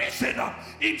has arisen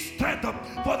in strength.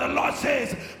 For the Lord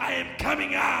says, I am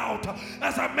coming out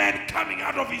as a man coming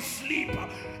out of his sleep,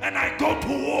 and I go to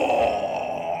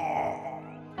war.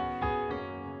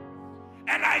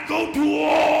 And I go to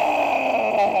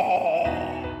war.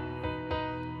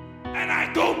 And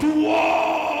I go to war.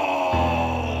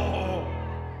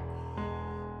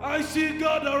 I see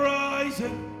God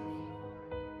arising,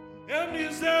 and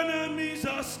His enemies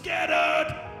are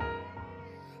scattered.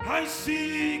 I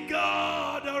see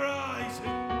God arising,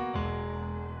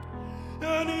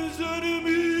 and His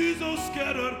enemies are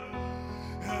scattered.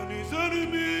 And His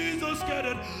enemies are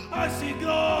scattered. I see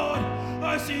God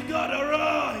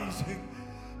arising.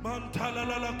 Mantala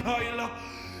Kaila,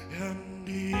 and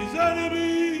His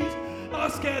enemies are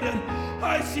scattered.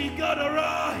 I see God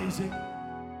arising,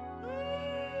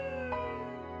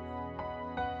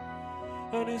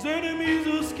 and His enemies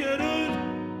are scattered.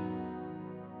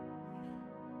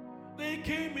 They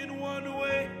came in one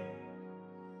way,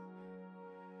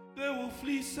 they will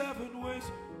flee 7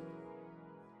 ways.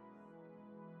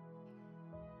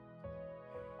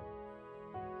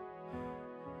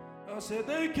 I said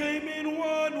they came in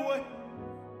one way,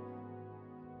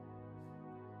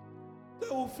 they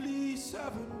will flee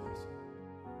 7 ways,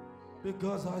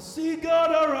 because I see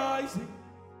God arising.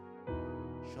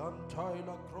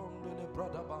 Shantaila Krondele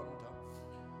Bradabanta,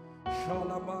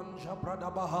 Shalamanja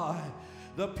Bradabahai.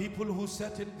 The people who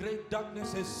sat in great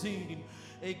darkness has seen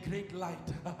a great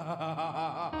light.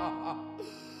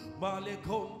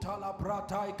 Malekonta la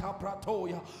pratai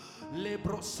kapratoya,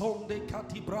 lebrosonde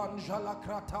katibranja la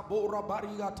kratabora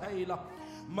bariga taila,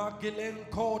 Magdalene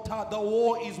kota. The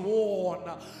war is won.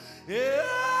 Yeah.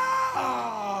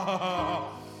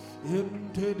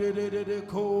 Inte de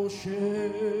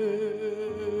koshe.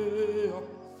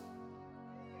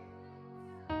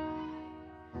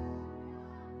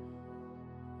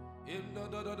 Inna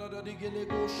da digele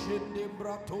goshende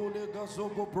bratole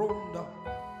gazogo bronda.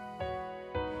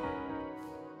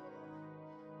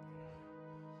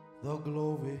 The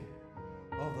glory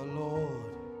of the Lord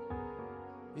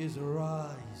is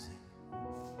rising.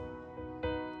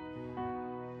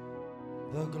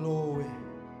 The glory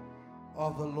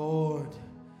of the Lord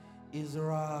is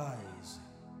rising.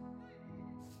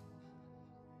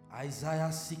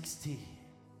 Isaiah 60.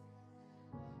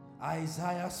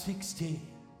 Isaiah 60.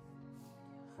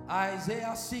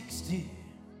 Isaiah 60.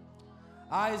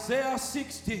 Isaiah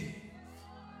 60.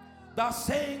 The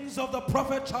sayings of the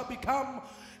prophet shall become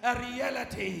a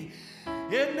reality.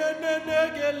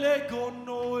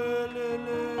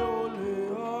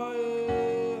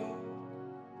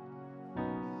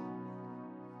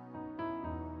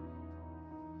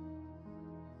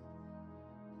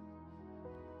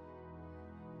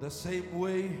 same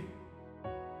way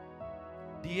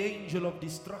the angel of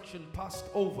destruction passed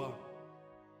over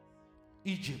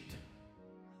Egypt,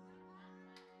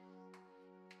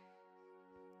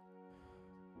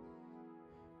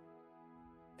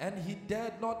 and he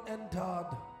dared not enter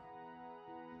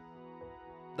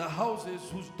the houses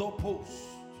whose doorposts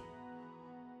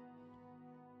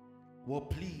were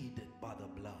pleaded by the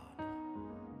blood.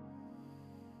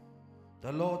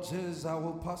 The Lord says, I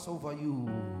will pass over you,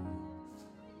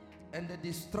 and the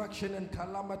destruction and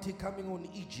calamity coming on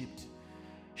Egypt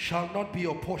shall not be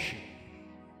your portion.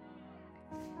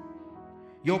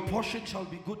 Your portion shall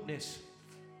be goodness.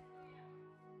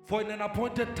 For in an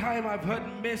appointed time I've heard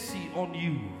mercy on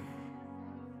you,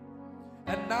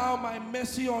 and now my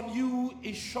mercy on you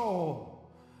is sure,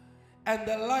 and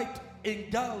the light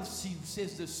engulfs you,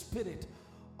 says the Spirit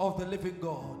of the living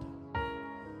God.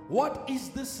 What is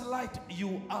this light,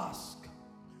 you ask?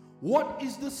 What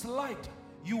is this light,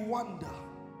 you wonder?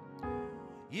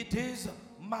 It is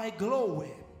my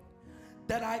glory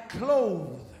that I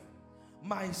clothe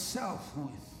myself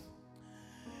with.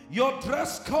 Your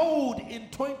dress code in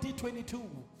 2022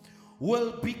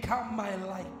 will become my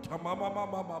light.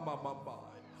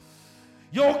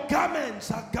 Your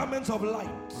garments are garments of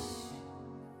light.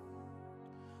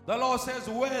 The Lord says,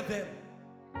 wear them,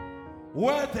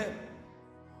 wear them,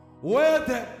 wear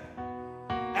them,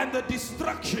 and the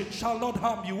destruction shall not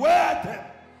harm you. Wear them,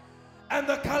 and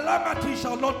the calamity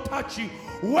shall not touch you.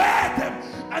 Wear them,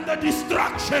 and the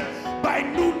destruction by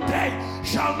noonday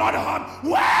shall not harm.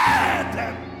 Wear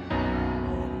them.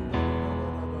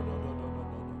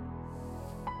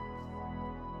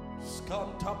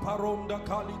 Scanta paronda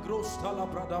caligrosta la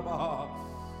bradabaha.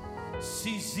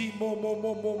 Sizi mo mo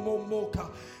mo mo mo moka.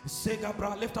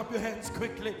 Segabra, lift up your hands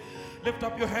quickly. Lift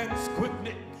up your hands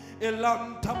quickly.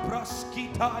 Elanta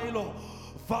praskitailo.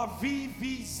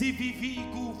 Vavivi zivivi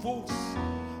guvos.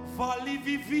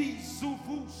 Valivivi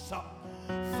zuvusa.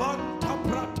 Vanta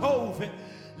pratove.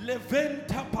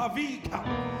 Leventa pavica.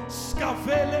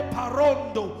 Scavele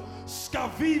parondo.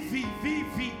 Scavivi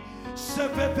vivi.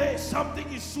 Seveve.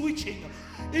 Something is switching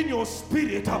in your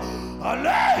spirit.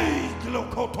 Alei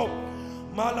glokoto.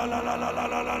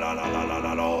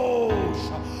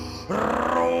 Malalalalalalalalalalalalalosha.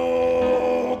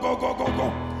 Ro go go go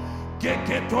go.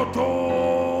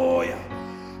 Geketotoya.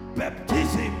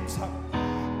 Baptisms,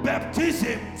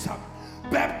 baptisms,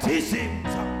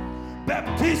 baptisms,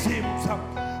 baptisms,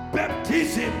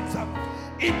 baptisms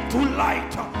into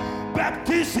light,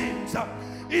 baptisms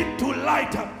into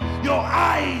light. Your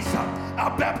eyes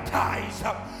are baptized,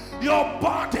 your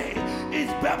body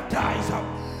is baptized,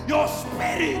 your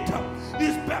spirit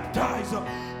is baptized.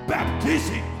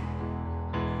 Baptism.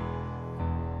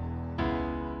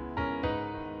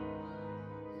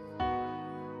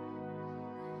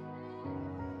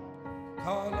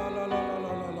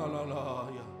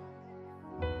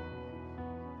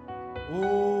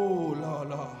 Oh, la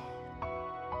la.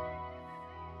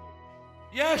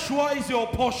 Yeshua is your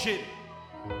portion.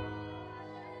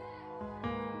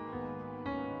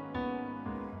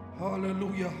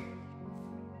 Hallelujah.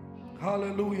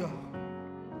 Hallelujah.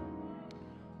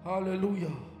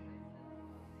 Hallelujah.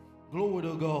 Glory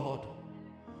to God.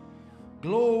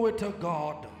 Glory to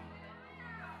God.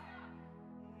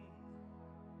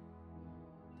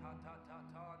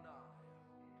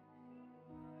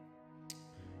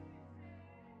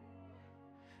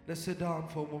 Let's sit down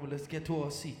for a moment. Let's get to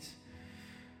our seats.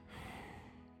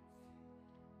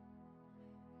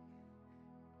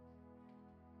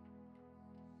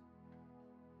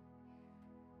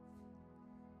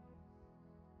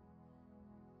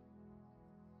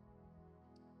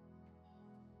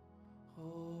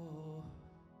 Oh,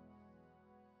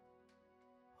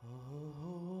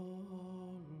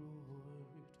 Lord,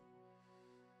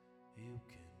 you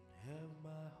can have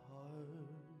my heart.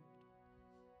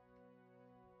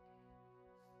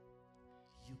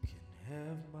 You can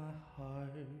have my heart.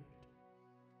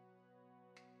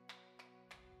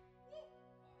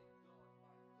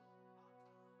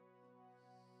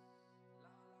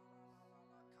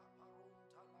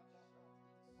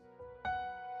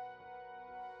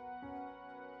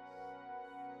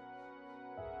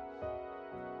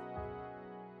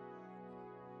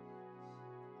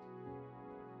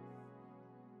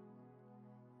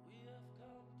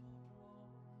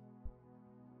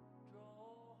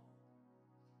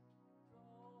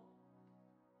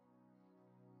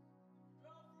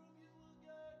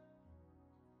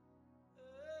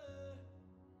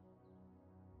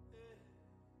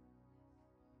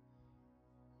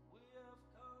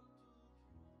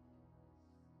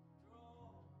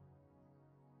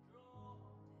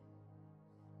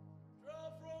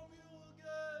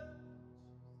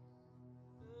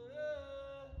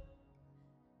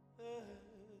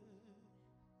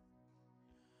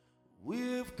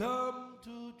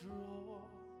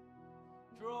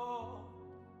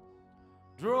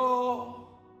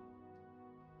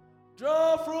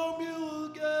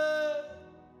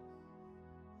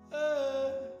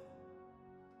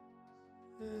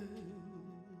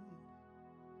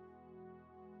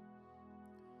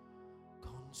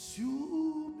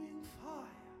 consuming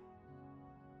fire,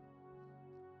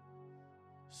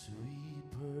 sweet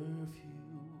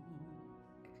perfume,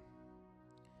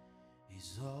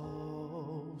 His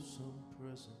awesome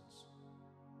presence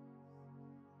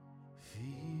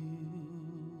fill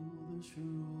this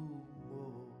room.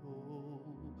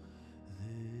 Oh,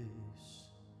 this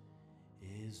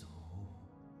is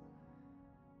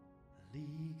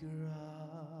holy ground.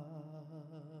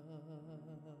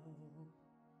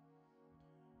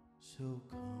 So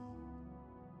come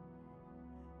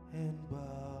and bow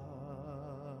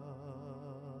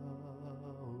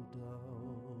down.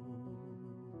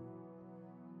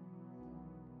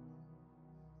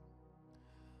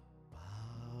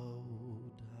 Bow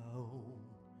down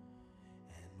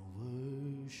and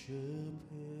worship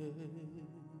Him.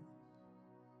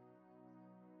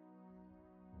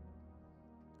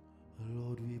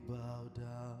 Lord, we bow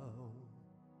down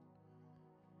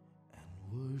and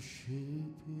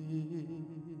worship Him.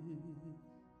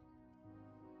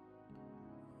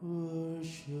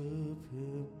 Worship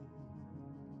Him.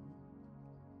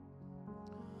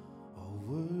 Oh,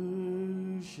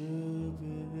 worship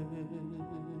Him.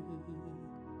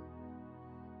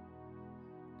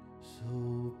 So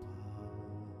bow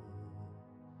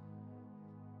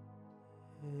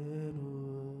and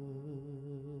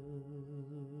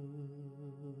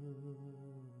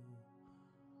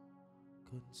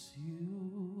consuming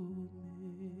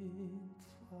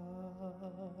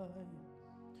fire,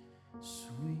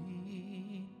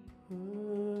 sweet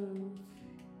perfume,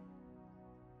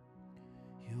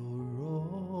 your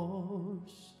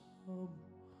awesome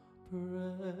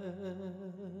presence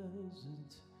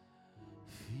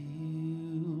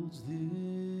fills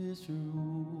this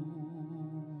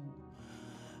room.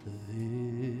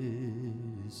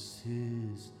 This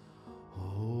is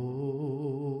holy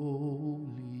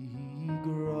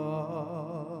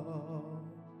ground.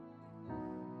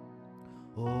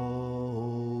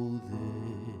 Oh,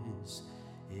 this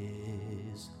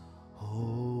is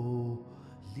holy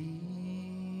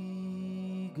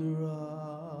ground.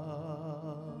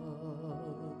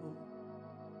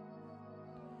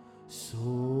 So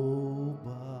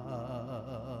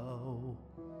bow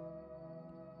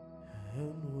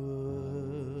and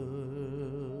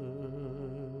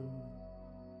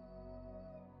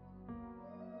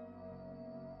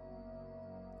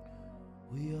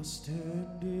we are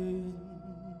standing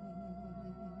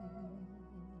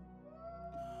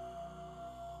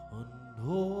on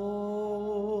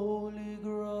holy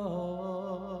ground,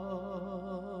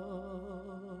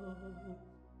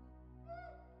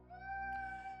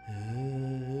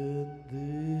 and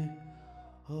there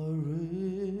are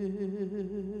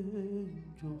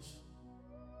angels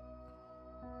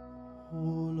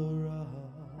all around.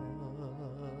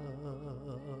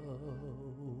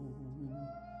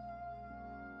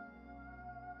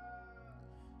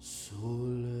 So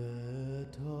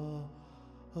let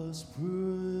us praise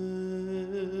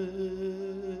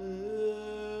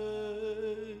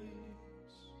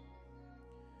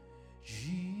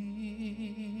Jesus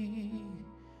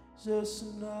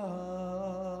now,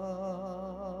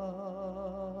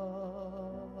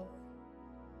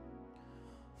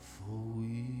 for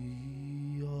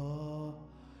we are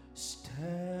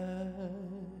standing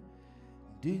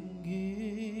in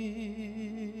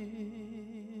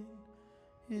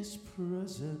His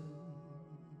presence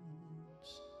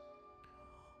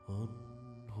on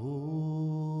holy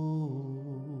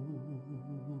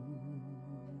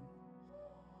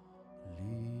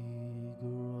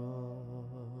ground.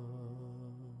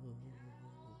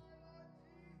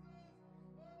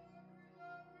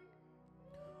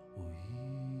 We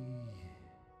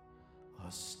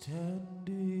are standing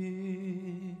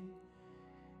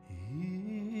in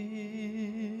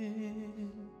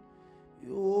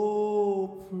your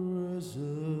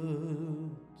presence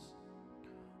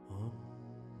on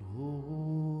holy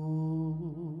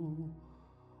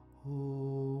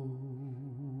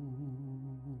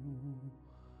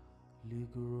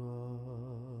ground,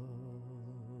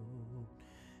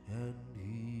 and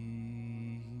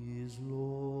He is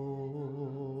Lord.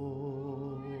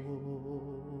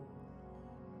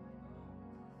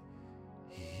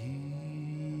 He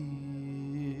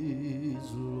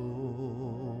is Lord.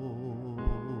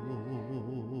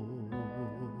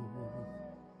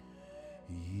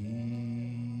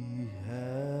 He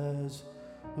has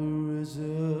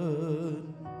risen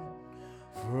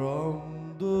from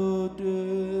the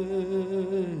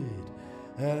dead,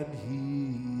 and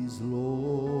He's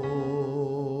Lord.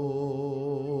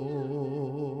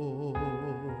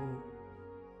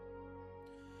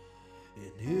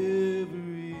 And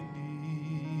every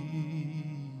knee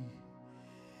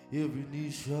every knee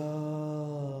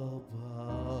shall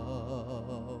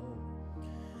bow,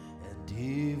 and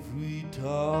every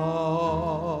tongue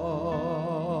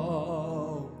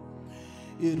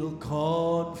it'll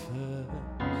confess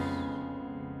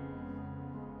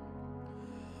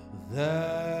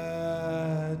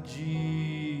that Jesus,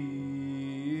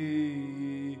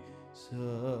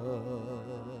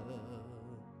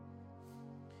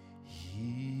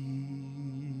 He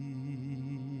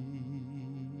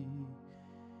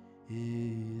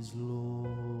is Lord.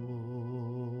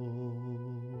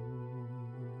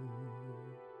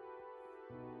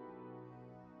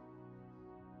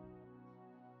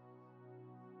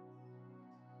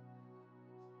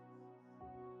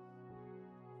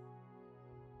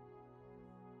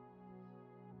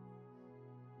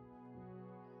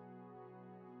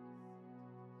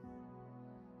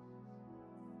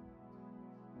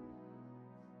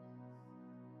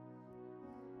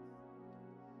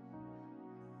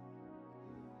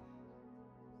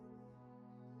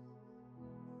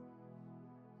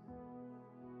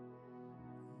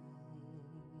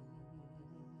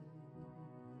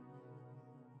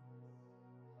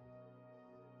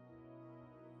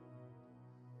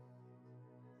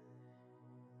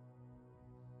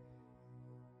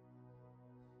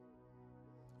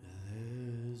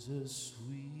 There's a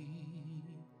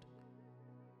sweet,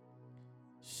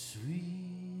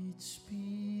 sweet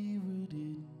spirit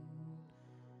in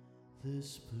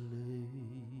this place,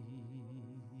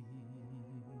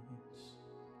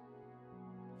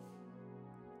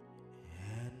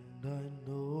 and I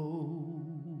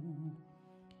know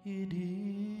it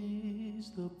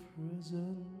is the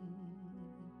presence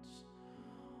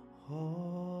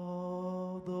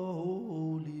of the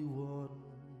Holy One.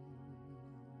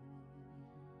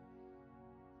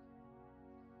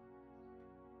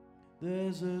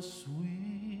 There's a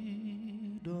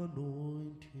sweet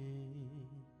anointing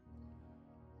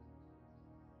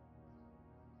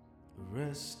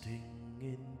resting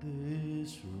in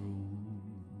this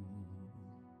room,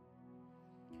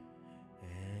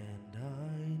 and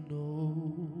I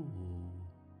know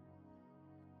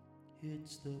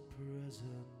it's the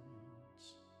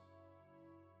presence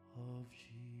of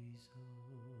Jesus.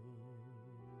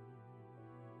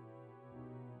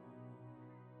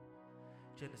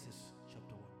 Genesis